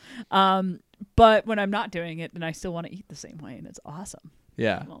hard. But when I'm not doing it, then I still want to eat the same way, and it's awesome.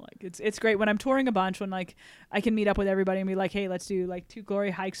 Yeah. Well, like it's great when I'm touring a bunch, when like I can meet up with everybody and be like, hey, let's do like 2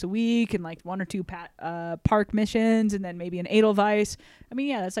 Glory hikes a week and like 1 or 2 park missions and then maybe an Edelweiss. I mean,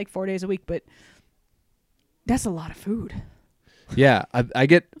 yeah, that's like 4 days a week, but that's a lot of food. Yeah,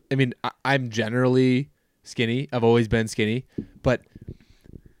 I'm generally skinny. I've always been skinny, but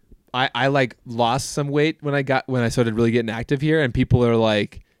I like lost some weight when I started really getting active here, and people are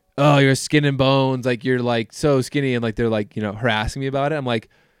like, "Oh, you're skin and bones, like you're like so skinny," and like they're like harassing me about it. I'm like,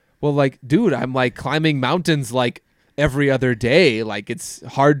 well, like dude, I'm like climbing mountains like every other day. Like it's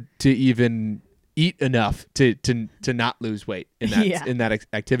hard to even eat enough to not lose weight in that in that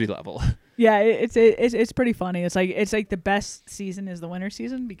activity level. Yeah, it's pretty funny. It's like the best season is the winter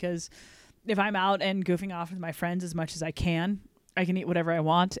season because if I'm out and goofing off with my friends as much as I can eat whatever I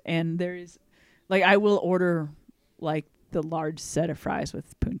want. And there's like I will order like the large set of fries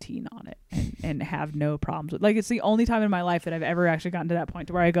with poutine on it and have no problems with. Like it's the only time in my life that I've ever actually gotten to that point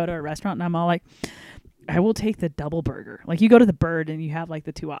to where I go to a restaurant and I'm all like, I will take the double burger. Like you go to the Bird and you have like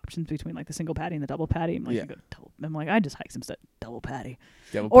the 2 options between like the single patty and the double patty. I'm like, I'm like, I just hike some double patty.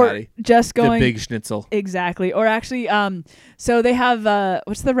 Double or patty. Just going the big schnitzel. Exactly. Or actually, so they have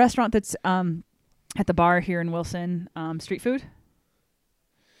what's the restaurant that's at the bar here in Wilson? Street food.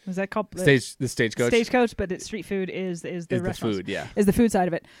 Was that called the Stagecoach? Stagecoach, but it's street food is the restaurant. Food, yeah. Is the food side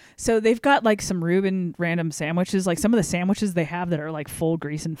of it. So they've got like some Reuben random sandwiches, like some of the sandwiches they have that are like full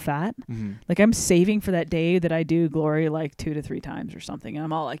grease and fat. Mm-hmm. Like I'm saving for that day that I do Glory like 2 to 3 times or something. And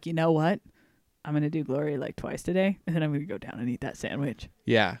I'm all like, you know what? I'm going to do Glory like twice today, and then I'm going to go down and eat that sandwich.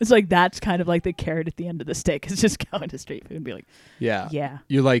 Yeah. It's like that's kind of like the carrot at the end of the stick. It's just going to street food and be like, yeah. Yeah.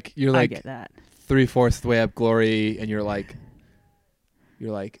 You're like I get that. 3/4 the way up Glory, and you're like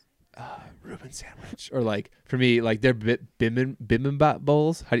Reuben sandwich, or like for me, like they're bibimbap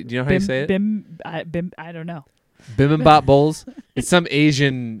bowls. Do you know how you say it? I don't know. Bibimbap bowls. It's some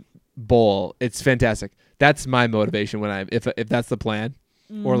Asian bowl. It's fantastic. That's my motivation when if that's the plan,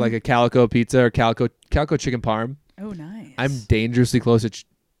 or like a Calico pizza or Calico chicken parm. Oh, nice. I'm dangerously close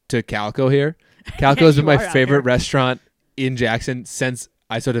to Calico here. Calico has been my favorite restaurant in Jackson since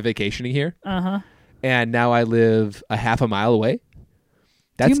I started vacationing here, Uh-huh. and now I live a half a mile away.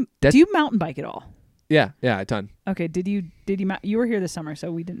 Do you mountain bike at all? Yeah, a ton. Okay, did you you were here this summer,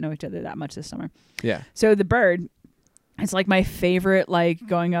 so we didn't know each other that much this summer. Yeah. So the Bird, it's like my favorite, like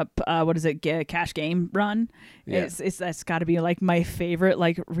going up cash game run. Yeah. It's that's got to be like my favorite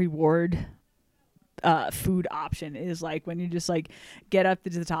like reward food option is like when you just like get up to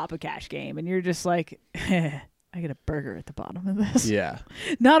the top of cash game and you're just like I get a burger at the bottom of this. Yeah.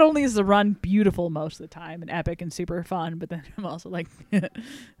 Not only is the run beautiful most of the time and epic and super fun, but then I'm also like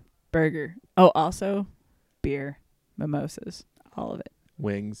burger. Oh, also beer, mimosas, all of it.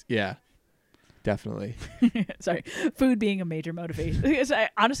 Wings. Yeah. Definitely. Sorry, food being a major motivation.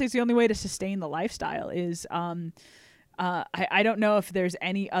 Honestly, it's the only way to sustain the lifestyle. Is I don't know if there's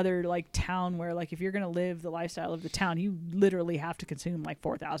any other like town where like if you're gonna live the lifestyle of the town, you literally have to consume like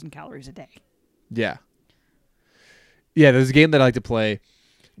 4,000 calories a day. Yeah. Yeah, there's a game that I like to play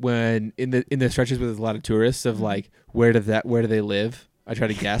when in the stretches where there's a lot of tourists of like where do they live? I try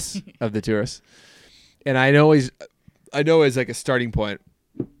to guess of the tourists, and I know as like a starting point,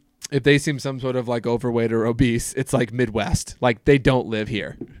 if they seem some sort of like overweight or obese, it's like Midwest, like they don't live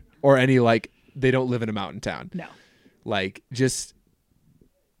here, or any like they don't live in a mountain town. No, like just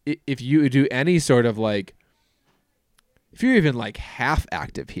if you do any sort of like if you're even like half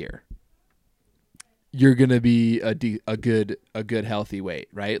active here, you're gonna be a good healthy weight,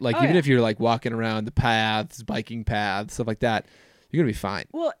 right? Like even if you're like walking around the paths, biking paths, stuff like that, you're gonna be fine.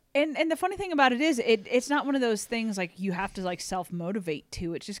 Well, and the funny thing about it is it's not one of those things like you have to like self motivate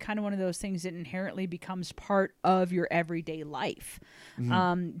to. It's just kind of one of those things that inherently becomes part of your everyday life,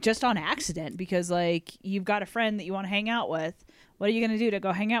 just on accident because like you've got a friend that you want to hang out with. What are you going to do to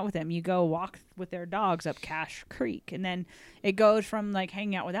go hang out with them? You go walk with their dogs up Cache Creek. And then it goes from like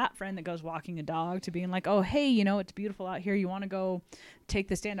hanging out with that friend that goes walking a dog to being like, oh, hey, you know, it's beautiful out here. You want to go take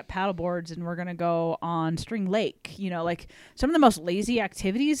the stand-up paddle boards and we're going to go on String Lake. You know, like some of the most lazy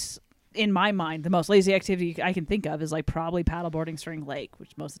activities in my mind, the most lazy activity I can think of is like probably paddleboarding String Lake,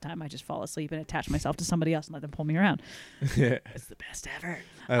 which most of the time I just fall asleep and attach myself to somebody else and let them pull me around. It's the best ever.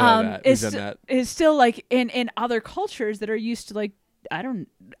 I love that. We've done that. It's still like in other cultures that are used to like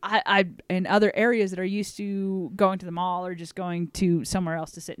I in other areas that are used to going to the mall or just going to somewhere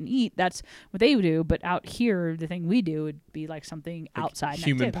else to sit and eat, that's what they would do. But out here, the thing we do would be like something like outside,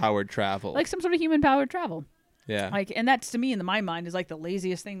 human-powered travel, like some sort of human-powered travel. Yeah. Like, and that's to me in my mind is like the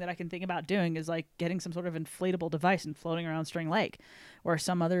laziest thing that I can think about doing is like getting some sort of inflatable device and floating around String Lake or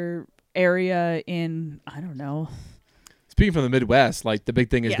some other area in, I don't know. Speaking from the Midwest, like the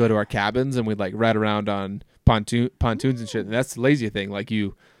big thing is go to our cabins and we'd like ride around on pontoons and shit. And that's the lazy thing. Like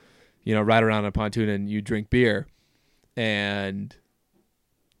you ride around on a pontoon and you drink beer, and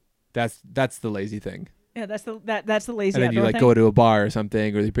that's the lazy thing. Yeah, that's the lazy. And then you like go to a bar or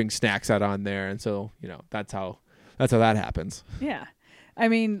something, or you bring snacks out on there, and so that's how that happens. Yeah, I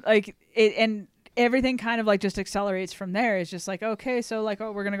mean, like it, and everything kind of like just accelerates from there. It's just like, okay, so like,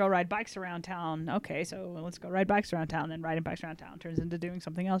 oh, we're gonna go ride bikes around town. Okay, so let's go ride bikes around town. Then riding bikes around town turns into doing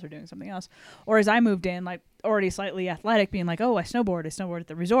something else or doing something else. Or as I moved in, like already slightly athletic, being like, oh, I snowboard at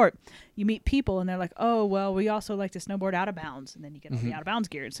the resort. You meet people and they're like, oh, well, we also like to snowboard out of bounds. And then you get all the out of bounds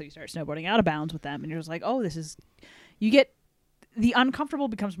gear, and so you start snowboarding out of bounds with them, and you're just like, oh, you get the uncomfortable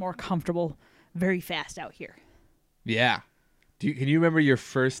becomes more comfortable very fast out here. Yeah. Can you remember your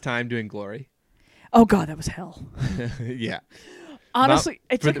first time doing Glory? Oh God, that was hell. Yeah. Honestly,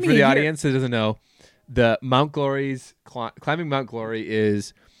 it took me for the audience that doesn't know, the Mount Glory's climbing Mount Glory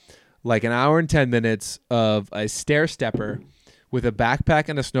is like an hour and 10 minutes of a stair stepper with a backpack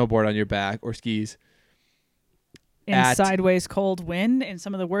and a snowboard on your back or skis. In sideways cold wind in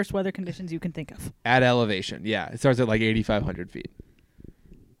some of the worst weather conditions you can think of. At elevation, yeah. It starts at like 8,500 feet.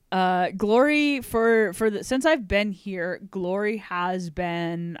 Glory since I've been here, Glory has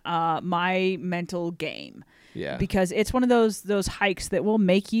been my mental game. Yeah. Because it's one of those hikes that will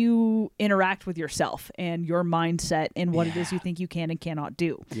make you interact with yourself and your mindset and what it is you think you can and cannot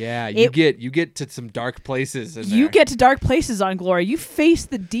do. Yeah, you get to some dark places in there. You get to dark places on Glory. You face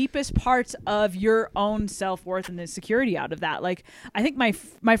the deepest parts of your own self-worth and the security out of that. Like, I think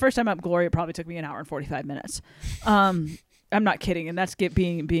my first time up Glory, it probably took me an hour and 45 minutes. I'm not kidding, and that's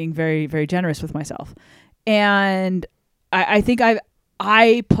being very, very generous with myself. And I think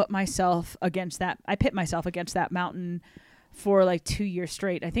I put myself against that. I pit myself against that mountain for like 2 years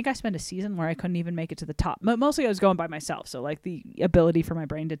straight. I think I spent a season where I couldn't even make it to the top. Mostly I was going by myself, so like the ability for my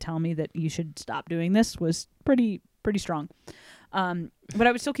brain to tell me that you should stop doing this was pretty strong. But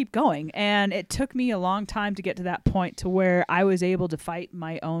I would still keep going, and it took me a long time to get to that point to where I was able to fight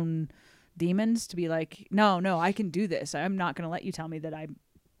my own demons to be like, no, I can do this. I'm not going to let you tell me that I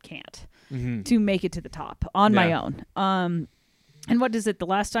can't Mm-hmm. to make it to the top on my Yeah. own. And what is it? The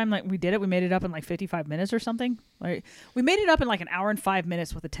last time like we did it, we made it up in like 55 minutes or something. Like we made it up in like an hour and 5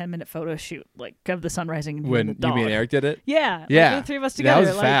 minutes with a 10-minute photo shoot, like of the sun rising. And When the you dog. mean Eric did it? Yeah, Yeah. like the three of us That together.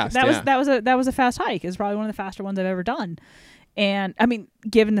 was like, fast, That yeah. was a fast hike. It was probably one of the faster ones I've ever done. And I mean,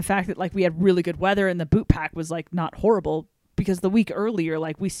 given the fact that like we had really good weather and the boot pack was like not horrible, because the week earlier,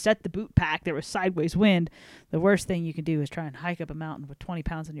 like we set the boot pack, there was sideways wind. The worst thing you can do is try and hike up a mountain with 20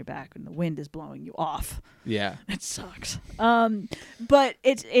 pounds on your back and the wind is blowing you off. Yeah. It sucks. But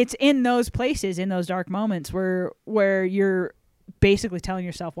it's in those places, in those dark moments where you're basically telling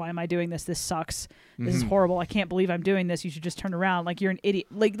yourself, why am I doing this? This sucks. This is Mhm. horrible. I can't believe I'm doing this. You should just turn around. Like you're an idiot.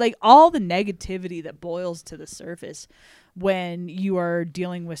 Like all the negativity that boils to the surface when you are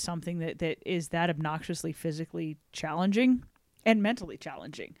dealing with something that is that obnoxiously physically challenging and mentally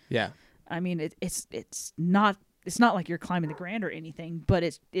challenging. Yeah. I mean, it's not like you're climbing the Grand or anything, but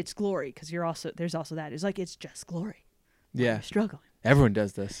it's glory, because there's also that. It's like it's just glory. Yeah. You're struggling. Everyone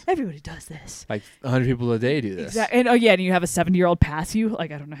does this. Everybody does this. Like 100 people a day do this. Exactly. And and you have a 70-year-old pass you.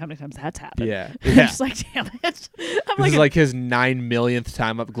 Like I don't know how many times that's happened. Yeah. I'm Yeah. just like, damn it. I'm This is like his 9 millionth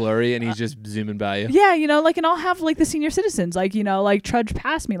time up glory, and he's just zooming by you. yeah, like, and I'll have like the senior citizens, like, like trudge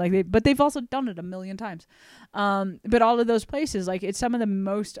past me, like but they've also done it a million times. But all of those places, like, it's some of the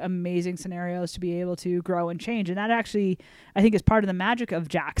most amazing scenarios to be able to grow and change, and that actually, I think, is part of the magic of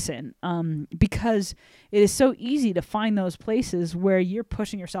Jackson, because it is so easy to find those places where you're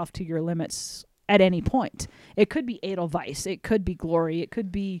pushing yourself to your limits at any point. It could be Edelweiss, it could be Glory, it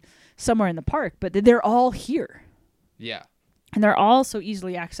could be somewhere in the park, but they're all here. Yeah. And they're all so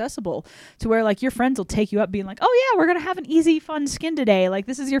easily accessible to where, like, your friends will take you up being like, oh, yeah, we're going to have an easy, fun skin today. Like,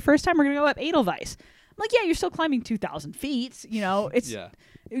 this is your first time. We're going to go up Edelweiss. I'm like, yeah, you're still climbing 2,000 feet. It's, Yeah.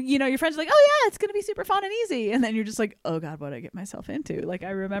 Your friends are like, oh, yeah, it's going to be super fun and easy. And then you're just like, oh, God, what did I get myself into? Like, I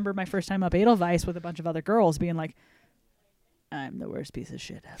remember my first time up Edelweiss with a bunch of other girls being like, I'm the worst piece of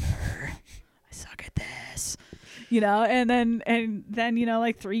shit ever. I suck at this. And then,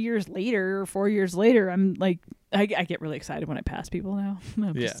 like 3 years later or 4 years later, I'm like, I get really excited when I pass people now.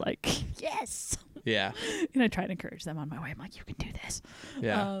 I'm just like, yes. Yeah. And I try to encourage them on my way. I'm like, you can do this.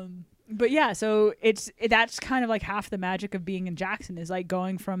 Yeah. But yeah, so that's kind of like half the magic of being in Jackson, is like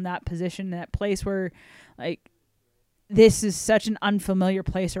going from that position, that place where like this is such an unfamiliar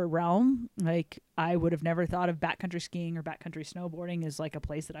place or realm. Like I would have never thought of backcountry skiing or backcountry snowboarding as like a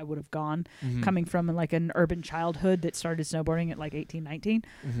place that I would have gone, Mhm. coming from like an urban childhood that started snowboarding at like 18, 19.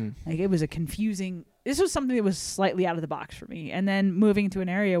 Mhm. Like it was this was something that was slightly out of the box for me. And then moving to an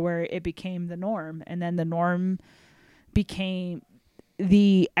area where it became the norm, and then the norm became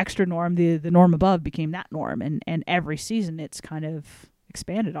the extra norm, the norm above became that norm. And every season it's kind of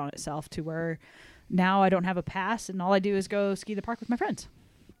expanded on itself to where now I don't have a pass and all I do is go ski the park with my friends.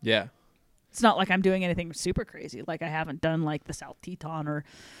 Yeah. It's not like I'm doing anything super crazy. Like I haven't done like the South Teton, or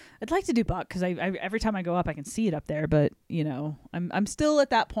I'd like to do Buck, because I every time I go up I can see it up there. But I'm still at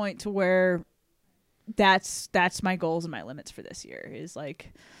that point to where that's my goals and my limits for this year, is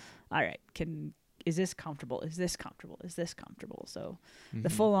like, all right, is this comfortable? Is this comfortable? Is this comfortable? So the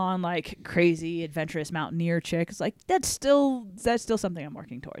Mhm. full on like crazy adventurous mountaineer chick is like, that's still something I'm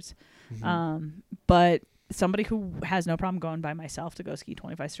working towards. Mhm. But somebody who has no problem going by myself to go ski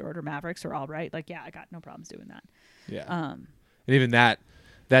 25 short or Mavericks or All Right, like, yeah, I got no problems doing that. Yeah. Um, And even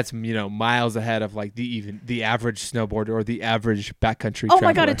that's miles ahead of like the average snowboarder or the average backcountry oh traveler.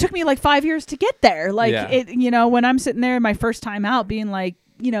 my God, it took me like 5 years to get there. Like Yeah. when I'm sitting there my first time out being like,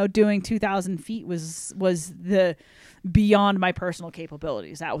 doing 2,000 feet was the beyond my personal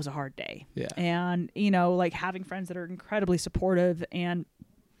capabilities. That was a hard day. Yeah. And, like having friends that are incredibly supportive and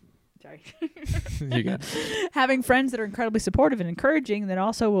sorry. You got Having friends that are incredibly supportive and encouraging, that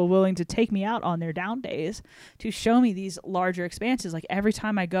also were willing to take me out on their down days to show me these larger expanses. Like every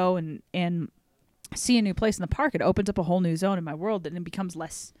time I go and see a new place in the park, it opens up a whole new zone in my world, and it becomes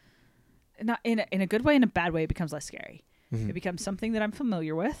less, not in a good way, in a bad way, it becomes less scary. Mhm. It becomes something that I'm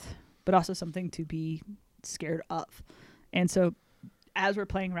familiar with, but also something to be scared of. And so as we're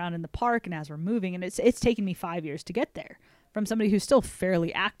playing around in the park and as we're moving, and it's taken me 5 years to get there, from somebody who's still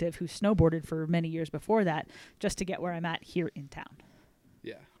fairly active, who snowboarded for many years before that, just to get where I'm at here in town.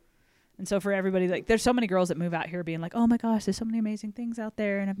 Yeah. And so for everybody, like, there's so many girls that move out here being like, oh my gosh, there's so many amazing things out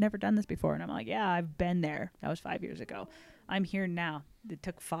there, and I've never done this before. And I'm like, yeah, I've been there. That was 5 years ago. I'm here now. It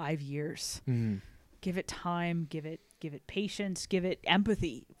took 5 years. Mhm. Give it time, give it patience, give it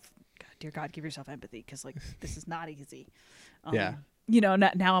empathy. God, dear God, give yourself empathy, because like this is not easy. Yeah.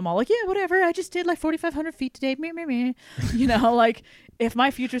 now I'm all like, yeah, whatever. I just did like 4,500 feet today. Meh, meh, meh. Like if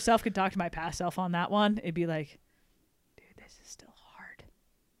my future self could talk to my past self on that one, it'd be like, dude, this is still hard,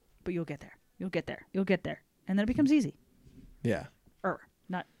 but you'll get there. You'll get there. You'll get there. And then it becomes easy. Yeah.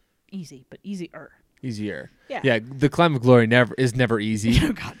 Not easy, but easier. Easier. Yeah. Yeah. The climb of glory is never easy.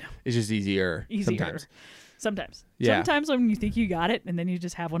 Oh God, no. It's just easier. Sometimes. Yeah. Sometimes when you think you got it and then you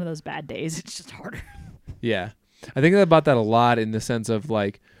just have one of those bad days, it's just harder. Yeah. I think about that a lot in the sense of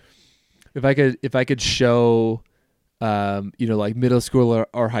like, if I could show, like middle school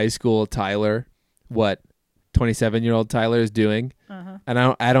or high school Tyler what 27-year-old Tyler is doing,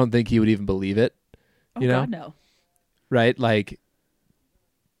 and I don't think he would even believe it. Oh God, no. Right? Like,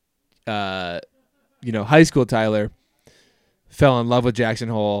 high school Tyler fell in love with Jackson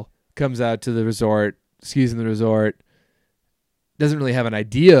Hole, comes out to the resort, skis in the resort, doesn't really have an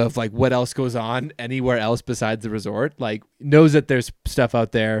idea of like what else goes on anywhere else besides the resort. Like knows that there's stuff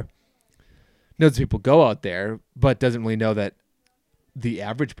out there, knows people go out there, but doesn't really know that the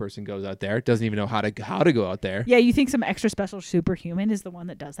average person goes out there, doesn't even know how to go out there. Yeah, you think some extra special superhuman is the one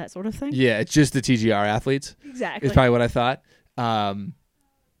that does that sort of thing? Yeah, it's just the TGR athletes. Exactly. Is probably what I thought. And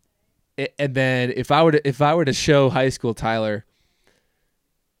then if I were to show high school Tyler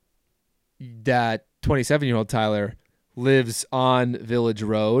that 27-year-old Tyler lives on Village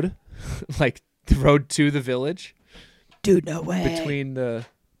Road, like the road to the village. Dude, no way. Between the,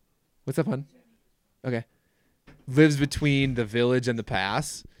 what's up, hon? Okay. Lives between the village and the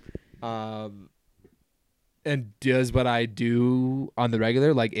pass, and does what I do on the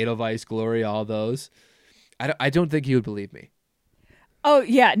regular, like Edelweiss, Glory, all those. I don't think he would believe me. Oh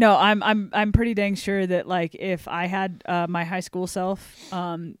yeah, no, I'm pretty dang sure that like if I had my high school self,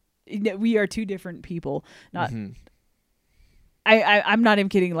 we are two different people. Not, I'm not even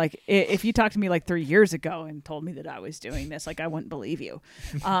kidding. Like if you talked to me like 3 years ago and told me that I was doing this, like I wouldn't believe you.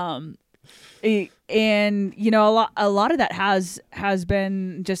 And a lot of that has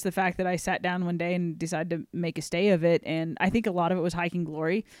been just the fact that I sat down one day and decided to make a stay of it, and I think a lot of it was hiking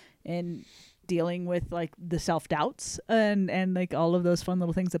Glory and dealing with like the self-doubts and like all of those fun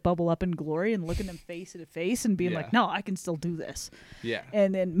little things that bubble up in Glory and looking them face to face and being like, no, I can still do this. Yeah.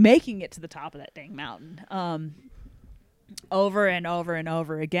 And then making it to the top of that dang mountain. Over and over and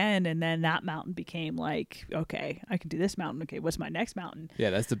over again, and then that mountain became like, okay, I can do this mountain. Okay, what's my next mountain? Yeah,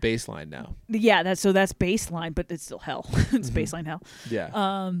 that's the baseline now. Yeah, that's baseline, but it's still hell. It's baseline hell.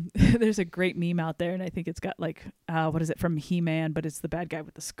 Yeah. There's a great meme out there, and I think it's got like, what is it from He-Man? But it's the bad guy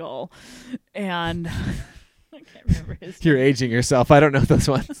with the skull, and I can't remember his. You're aging yourself. I don't know those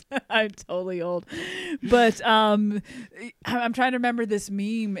ones. I'm totally old, but I'm trying to remember this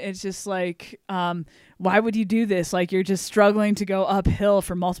meme. It's just like, why would you do this? Like you're just struggling to go uphill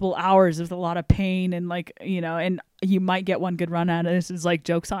for multiple hours with a lot of pain, and like and you might get one good run out of this. Is like,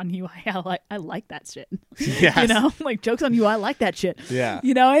 jokes on you. I like that shit. Yes. Like jokes on you. I like that shit. Yeah.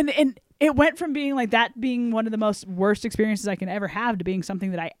 And it went from being like that being one of the most worst experiences I can ever have to being something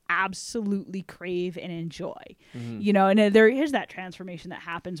that I absolutely crave and enjoy. And there is that transformation that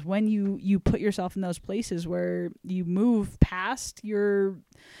happens when you put yourself in those places where you move past your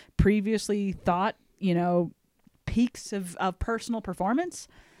previously thought, peaks of personal performance.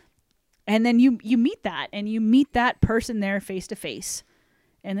 And then you meet that, and you meet that person there face to face.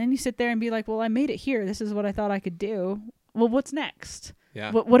 And then you sit there and be like, well, I made it here. This is what I thought I could do. Well, what's next?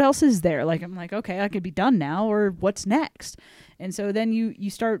 Yeah. What else is there? Like, I'm like, okay, I could be done now, or what's next? And so then you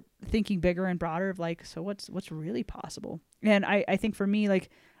start thinking bigger and broader of like, so what's really possible? And I think for me, like,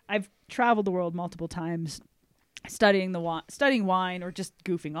 I've traveled the world multiple times studying wine or just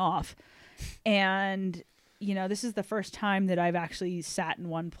goofing off. And, this is the first time that I've actually sat in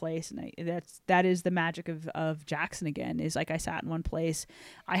one place. And that is the magic of Jackson again, is like I sat in one place.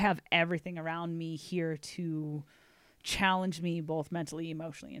 I have everything around me here to challenge me both mentally,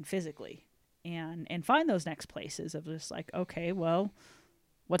 emotionally, and physically, and find those next places of just like, okay, well,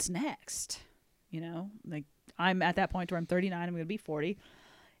 what's next? Like I'm at that point where I'm 39, I'm going to be 40.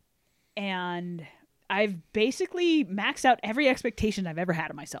 And I've basically maxed out every expectation I've ever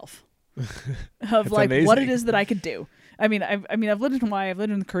had of myself of like amazing. What it is that I could do. I've lived in Hawaii, I've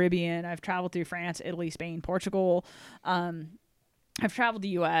lived in the Caribbean, I've traveled through France, Italy, Spain, Portugal, I've traveled the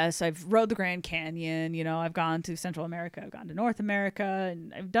U.S., I've rode the Grand Canyon, I've gone to Central America, I've gone to North America,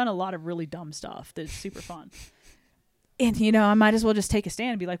 and I've done a lot of really dumb stuff that's super fun. And, I might as well just take a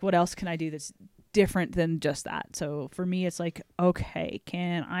stand and be like, what else can I do that's different than just that? So for me, it's like, okay,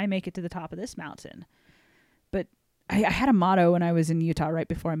 can I make it to the top of this mountain? But I had a motto when I was in Utah right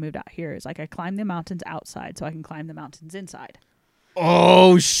before I moved out here. It's like, I climb the mountains outside so I can climb the mountains inside.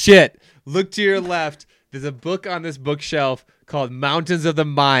 Oh, shit. Look to your left. There's a book on this bookshelf called Mountains of the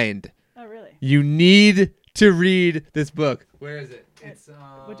Mind. Oh, really? You need to read this book. Where is it? It's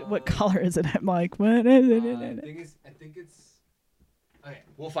What color is it? I'm like, what is it? I think it's. Okay,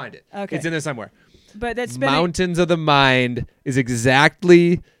 we'll find it. Okay. It's in there somewhere. But that's been Mountains of the Mind is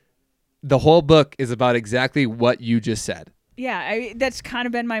exactly. The whole book is about exactly what you just said. Yeah, that's kind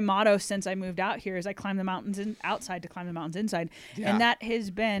of been my motto since I moved out here. Is I climb the mountains outside to climb the mountains inside, Yeah. and that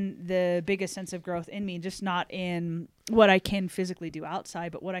has been the biggest sense of growth in me. Just not in what I can physically do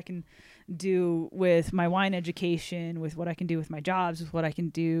outside, but what I can do with my wine education, with what I can do with my jobs, with what I can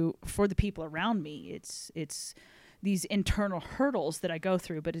do for the people around me. It's these internal hurdles that I go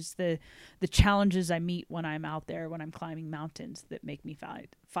through, but it's the challenges I meet when I'm out there, when I'm climbing mountains, that make me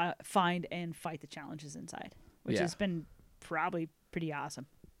find and fight the challenges inside, which Yeah. has been probably pretty awesome.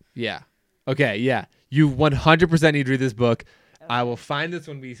 Yeah. Okay. Yeah. You 100% need to read this book. I will find this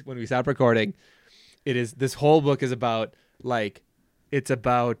when we stop recording. This whole book is about it's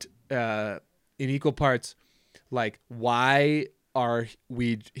about in equal parts why are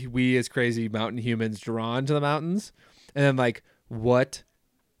we as crazy mountain humans drawn to the mountains, and then what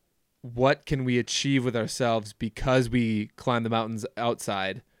can we achieve with ourselves because we climb the mountains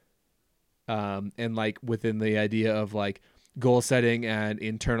outside, and within the idea of goal setting and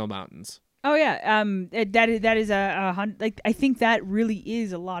internal mountains. Oh yeah, that is I think that really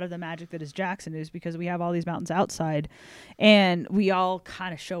is a lot of the magic that is Jackson, is because we have all these mountains outside, and we all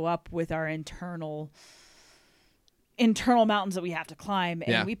kind of show up with our internal mountains that we have to climb,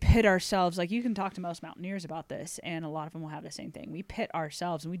 and we pit ourselves. You can talk to most mountaineers about this, and a lot of them will have the same thing. We pit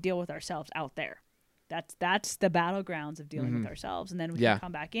ourselves and we deal with ourselves out there. That's the battlegrounds of dealing with ourselves, and then we can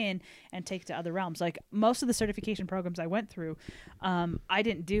come back in and take it to other realms. Most of the certification programs I went through, I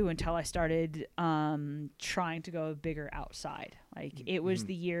didn't do until I started trying to go bigger outside. It was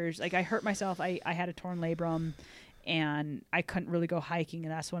the years. I hurt myself. I had a torn labrum, and I couldn't really go hiking,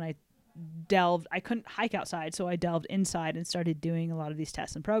 and that's when I couldn't hike outside, so I delved inside and started doing a lot of these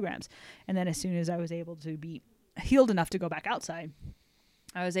tests and programs. And then as soon as I was able to be healed enough to go back outside,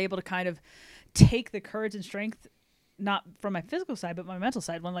 I was able to kind of take the courage and strength, not from my physical side, but my mental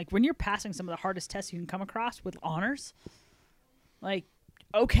side. When you're passing some of the hardest tests you can come across with honors,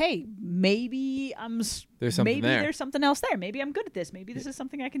 okay, maybe there's something else there. Maybe I'm good at this. Maybe this is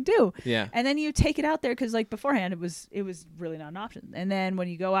something I can do. Yeah. And then you take it out there, because beforehand it was really not an option. And then when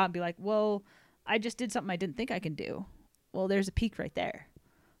you go out and be like, well, I just did something I didn't think I can do. Well, there's a peak right there.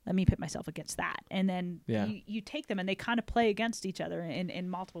 Let me pit myself against that. And then you take them, and they kind of play against each other in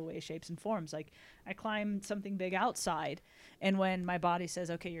multiple ways, shapes, and forms. I climb something big outside, and when my body says,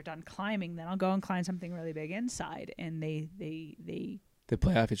 okay, you're done climbing, then I'll go and climb something really big inside. And they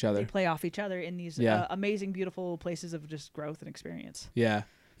play off each other. They play off each other in these amazing, beautiful places of just growth and experience. Yeah.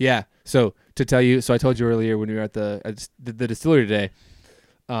 Yeah. So to tell you, I told you earlier when we were at the distillery today.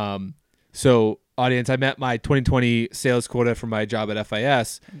 So audience, I met my 2020 sales quota for my job at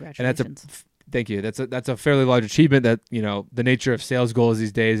FIS. Congratulations. And thank you. That's a fairly large achievement. That, the nature of sales goals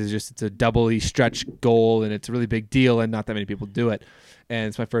these days is just, it's a doubly stretch goal, and it's a really big deal, and not that many people do it. And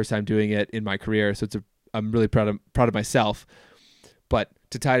it's my first time doing it in my career. So I'm really proud of myself. But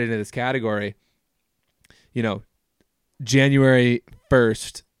to tie it into this category, January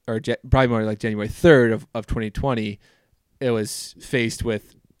 1st, or probably more like January 3rd of 2020, it was faced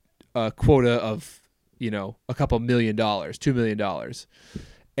with a quota of, a couple $1 million, $2 million.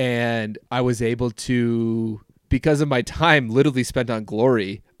 And I was able to, because of my time literally spent on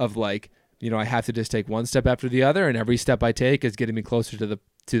glory of I have to just take one step after the other, and every step I take is getting me closer to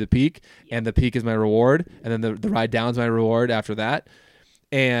the peak, and the peak is my reward. And then the ride down is my reward after that.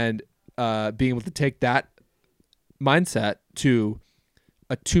 And being able to take that mindset to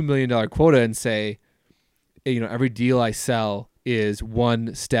a $2 million quota and say, every deal I sell is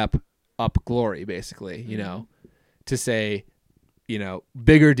one step up glory, basically, to say,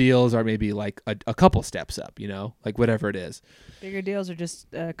 bigger deals are maybe a couple steps up, whatever it is. Bigger deals are just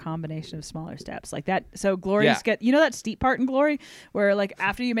a combination of smaller steps like that. So glory's get, that steep part in glory where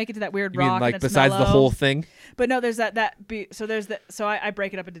after you make it to that weird rock, mean, and it's besides mellow, the whole thing. But no, there's so I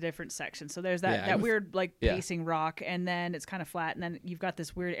break it up into different sections. So there's that weird pacing rock, and then it's kind of flat, and then you've got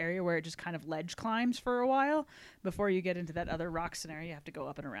this weird area where it just kind of ledge climbs for a while before you get into that other rock scenario. You have to go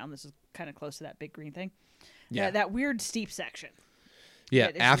up and around. This is kind of close to that big green thing. Yeah, that weird steep section.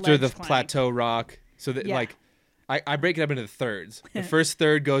 Yeah, after the plateau rock. So that I break it up into thirds. The first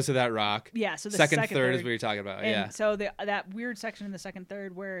third goes to that rock. Yeah, so the second third is what you're talking about. And so that weird section in the second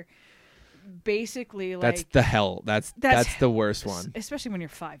third where basically like That's the hell. That's the worst one. especially when you're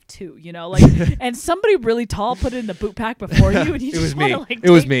 5'2", you know, like, and somebody really tall put it in the boot pack before you, and you It just was want me. to like It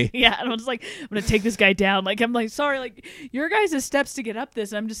was me. Yeah, and I'm just like, I'm gonna take this guy down. Like, I'm like, sorry, like your guys' steps to get up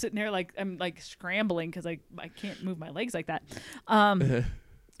this, and I'm just sitting there like I'm like scrambling because I can't move my legs like that.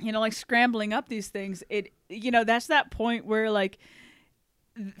 You know, like scrambling up these things. It, you know, that's that point where like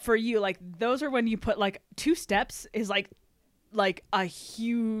for you, like those are when you put like 2 steps is like a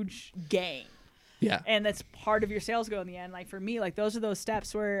huge gain. Yeah. And that's part of your sales goal in the end. Like for me, like those are those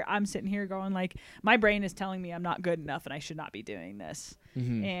steps where I'm sitting here going like, my brain is telling me I'm not good enough and I should not be doing this.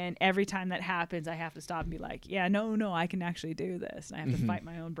 Mm-hmm. And every time that happens, I have to stop and be like, yeah, no, I can actually do this. And I have to fight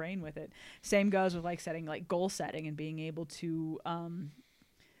my own brain with it. Same goes with like setting, like goal setting and being able to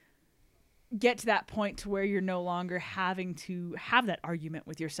get to that point to where you're no longer having to have that argument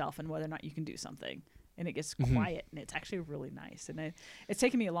with yourself and whether or not you can do something. And it gets quiet, and it's actually really nice. And it's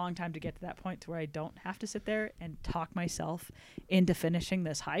taken me a long time to get to that point to where I don't have to sit there and talk myself into finishing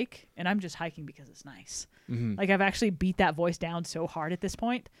this hike. And I'm just hiking because it's nice. Mm-hmm. Like I've actually beat that voice down so hard at this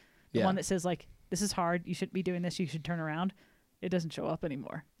point. The one that says like, this is hard. You shouldn't be doing this. You should turn around. It doesn't show up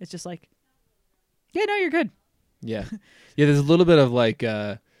anymore. It's just like, yeah, no, you're good. Yeah. Yeah. There's a little bit of like,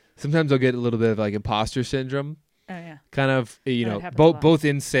 sometimes I'll get a little bit of like imposter syndrome. Oh yeah. Kind of, you know, both both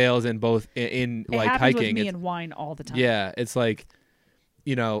in sales and both in like happens hiking. With me and wine all the time. Yeah, it's like,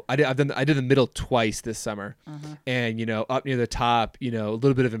 you know, I did the middle twice this summer, and you know, up near the top, you know, a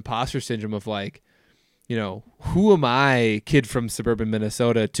little bit of imposter syndrome of like, you know, who am I, kid from suburban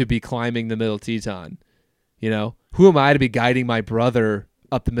Minnesota, to be climbing the Middle Teton? You know, who am I to be guiding my brother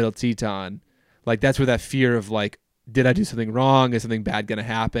up the Middle Teton? Like that's where that fear of like, did I do something wrong? Is something bad going to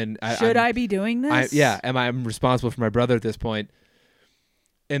happen? Should I be doing this? I'm responsible for my brother at this point.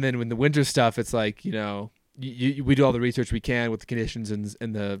 And then when the winter stuff, it's like, you know, we do all the research we can with the conditions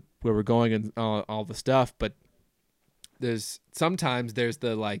and the where we're going and all the stuff. But sometimes there's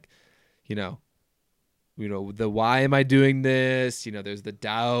the like, you know, the why am I doing this? You know, there's the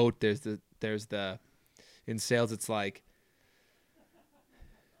doubt. There's the in sales, it's like,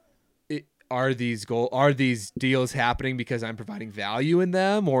 are these deals happening because I'm providing value in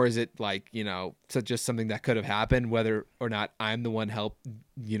them, or is it like, you know, just something that could have happened whether or not I'm the one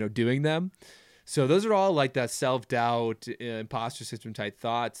doing them? So those are all like that self-doubt, imposter syndrome type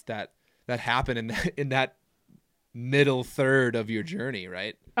thoughts that happen in that middle third of your journey,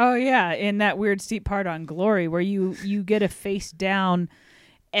 right? Oh yeah, in that weird steep part on Glory where you get to face down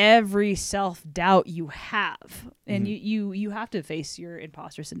every self-doubt you have, and you have to face your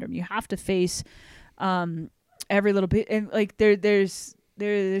imposter syndrome. You have to face every little bit, and like there's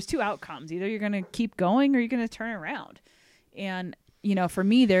 2 outcomes. Either you're going to keep going or you're going to turn around. And you know, for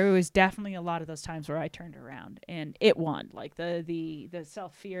me, there was definitely a lot of those times where I turned around and it won. Like the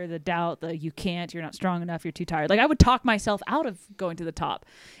self-fear, the doubt, the you can't, you're not strong enough, you're too tired. Like I would talk myself out of going to the top.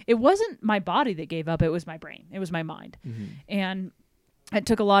 It wasn't my body that gave up, it was my brain. It was my mind. And it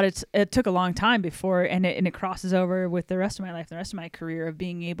took a long time before, and it crosses over with the rest of my life, the rest of my career, of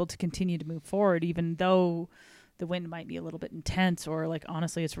being able to continue to move forward, even though the wind might be a little bit intense, or like,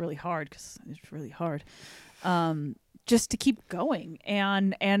 honestly, it's really hard, because it's really hard, just to keep going.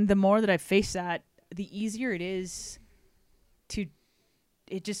 And the more that I face that, the easier it is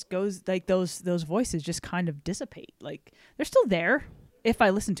it just goes, like those voices just kind of dissipate. Like they're still there if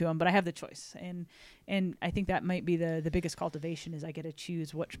I listen to them, but I have the choice. And I think that might be the biggest cultivation, is I get to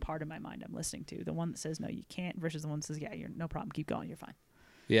choose which part of my mind I'm listeing to. The one that says, no, you can't, versus the one that says, yeah, you're no problem. Keep going. You're fine.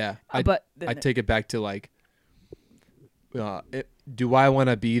 Yeah. I take it back to like, do I want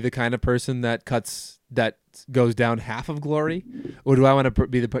to be the kind of person that goes down half of Glory, or do I want to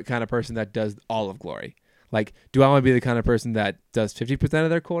be the kind of person that does all of Glory? Like, do I want to be the kind of person that does 50% of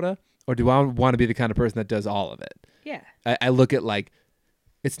their quota, or do I want to be the kind of person that does all of it? Yeah. I look at like,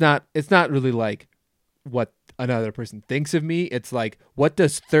 it's not really like what another person thinks of me. It's like, what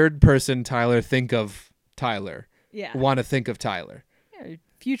does third person Tyler think of Tyler? Yeah. Want to think of Tyler? Yeah.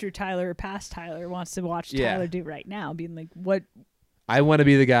 Future Tyler or past Tyler wants to watch Tyler do right now, being like, what? I want to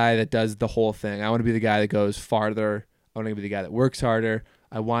be the guy that does the whole thing. I want to be the guy that goes farther. I want to be the guy that works harder.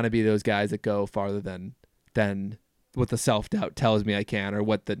 I want to be those guys that go farther than what the self-doubt tells me I can, or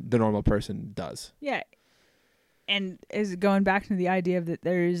what the normal person does. Yeah. And is going back to the idea of that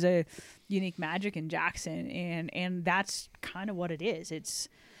there's a unique magic in Jackson, and that's kind of what it is.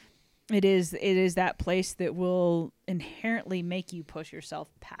 It is that place that will inherently make you push yourself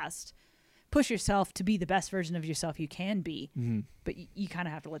to be the best version of yourself you can be. Mm-hmm. But you kind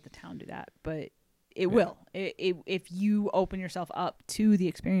of have to let the town do that. But will. If you open yourself up to the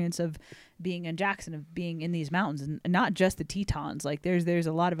experience of being in Jackson, of being in these mountains, and not just the Tetons. Like there's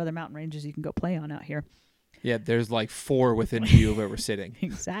a lot of other mountain ranges you can go play on out here. Yeah, there's like 4 within view of where we're sitting.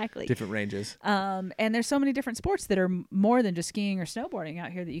 Exactly. Different ranges. And there's so many different sports that are more than just skiing or snowboarding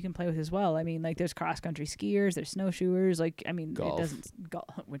out here that you can play with as well. I mean, like there's cross-country skiers, there's snowshoers. Like, I mean, golf. It doesn't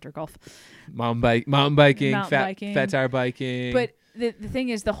winter golf, Mountain biking, fat tire biking. But the thing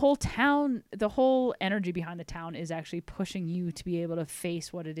is, the whole town, the whole energy behind the town is actually pushing you to be able to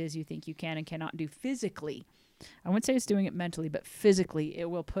face what it is you think you can and cannot do physically. I wouldn't say it's doing it mentally, but physically it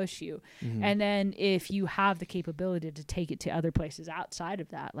will push you. Mm-hmm. And then if you have the capability to take it to other places outside of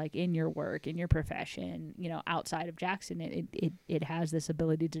that, like in your work, in your profession, outside of Jackson, it has this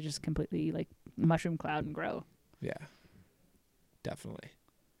ability to just completely like mushroom cloud and grow. Yeah, definitely.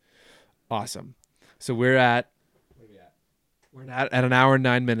 Awesome. So we're at an hour and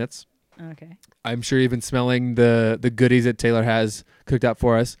 9 minutes. Okay. I'm sure you've been smelling the goodies that Taylor has cooked up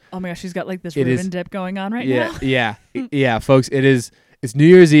for us. Oh my gosh, she's got like this Reuben dip going on right now. Yeah, folks. It's New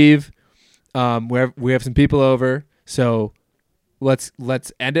Year's Eve. We have some people over, so let's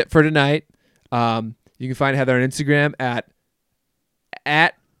end it for tonight. You can find Heather on Instagram at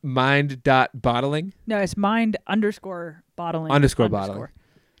mind.bottling. No, it's mind_bottling.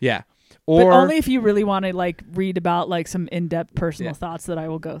 Yeah. But only if you really want to like read about like some in-depth personal thoughts that I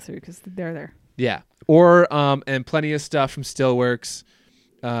will go through because they're there. Yeah. Or and plenty of stuff from Stillworks.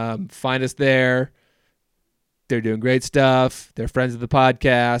 Find us there. They're doing great stuff. They're friends of the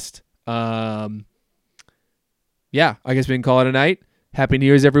podcast. Yeah, I guess we can call it a night. Happy New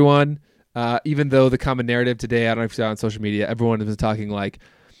Year's, everyone. Even though the common narrative today, I don't know if you saw on social media, everyone was talking like,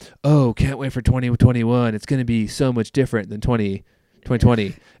 oh, can't wait for 2021. It's going to be so much different than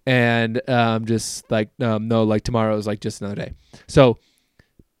 2020. And just like, no, like tomorrow is like just another day. So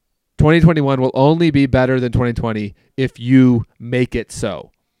 2021 will only be better than 2020 if you make it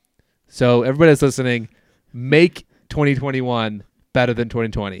so. So everybody that's listening, make 2021 better than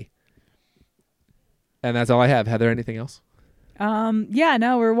 2020. And that's all I have. Heather, anything else? Yeah,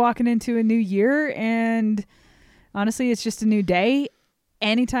 no, we're walking into a new year, and honestly, it's just a new day.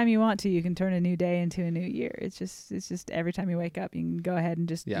 Anytime you want to, you can turn a new day into a new year. It's just every time you wake up, you can go ahead and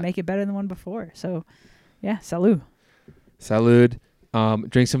just make it better than the one before. So, yeah, salud. Salud.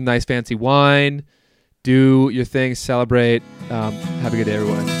 Drink some nice fancy wine. Do your thing. Celebrate. Have a good day,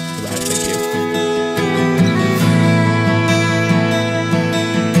 everyone. Goodbye. Thank you.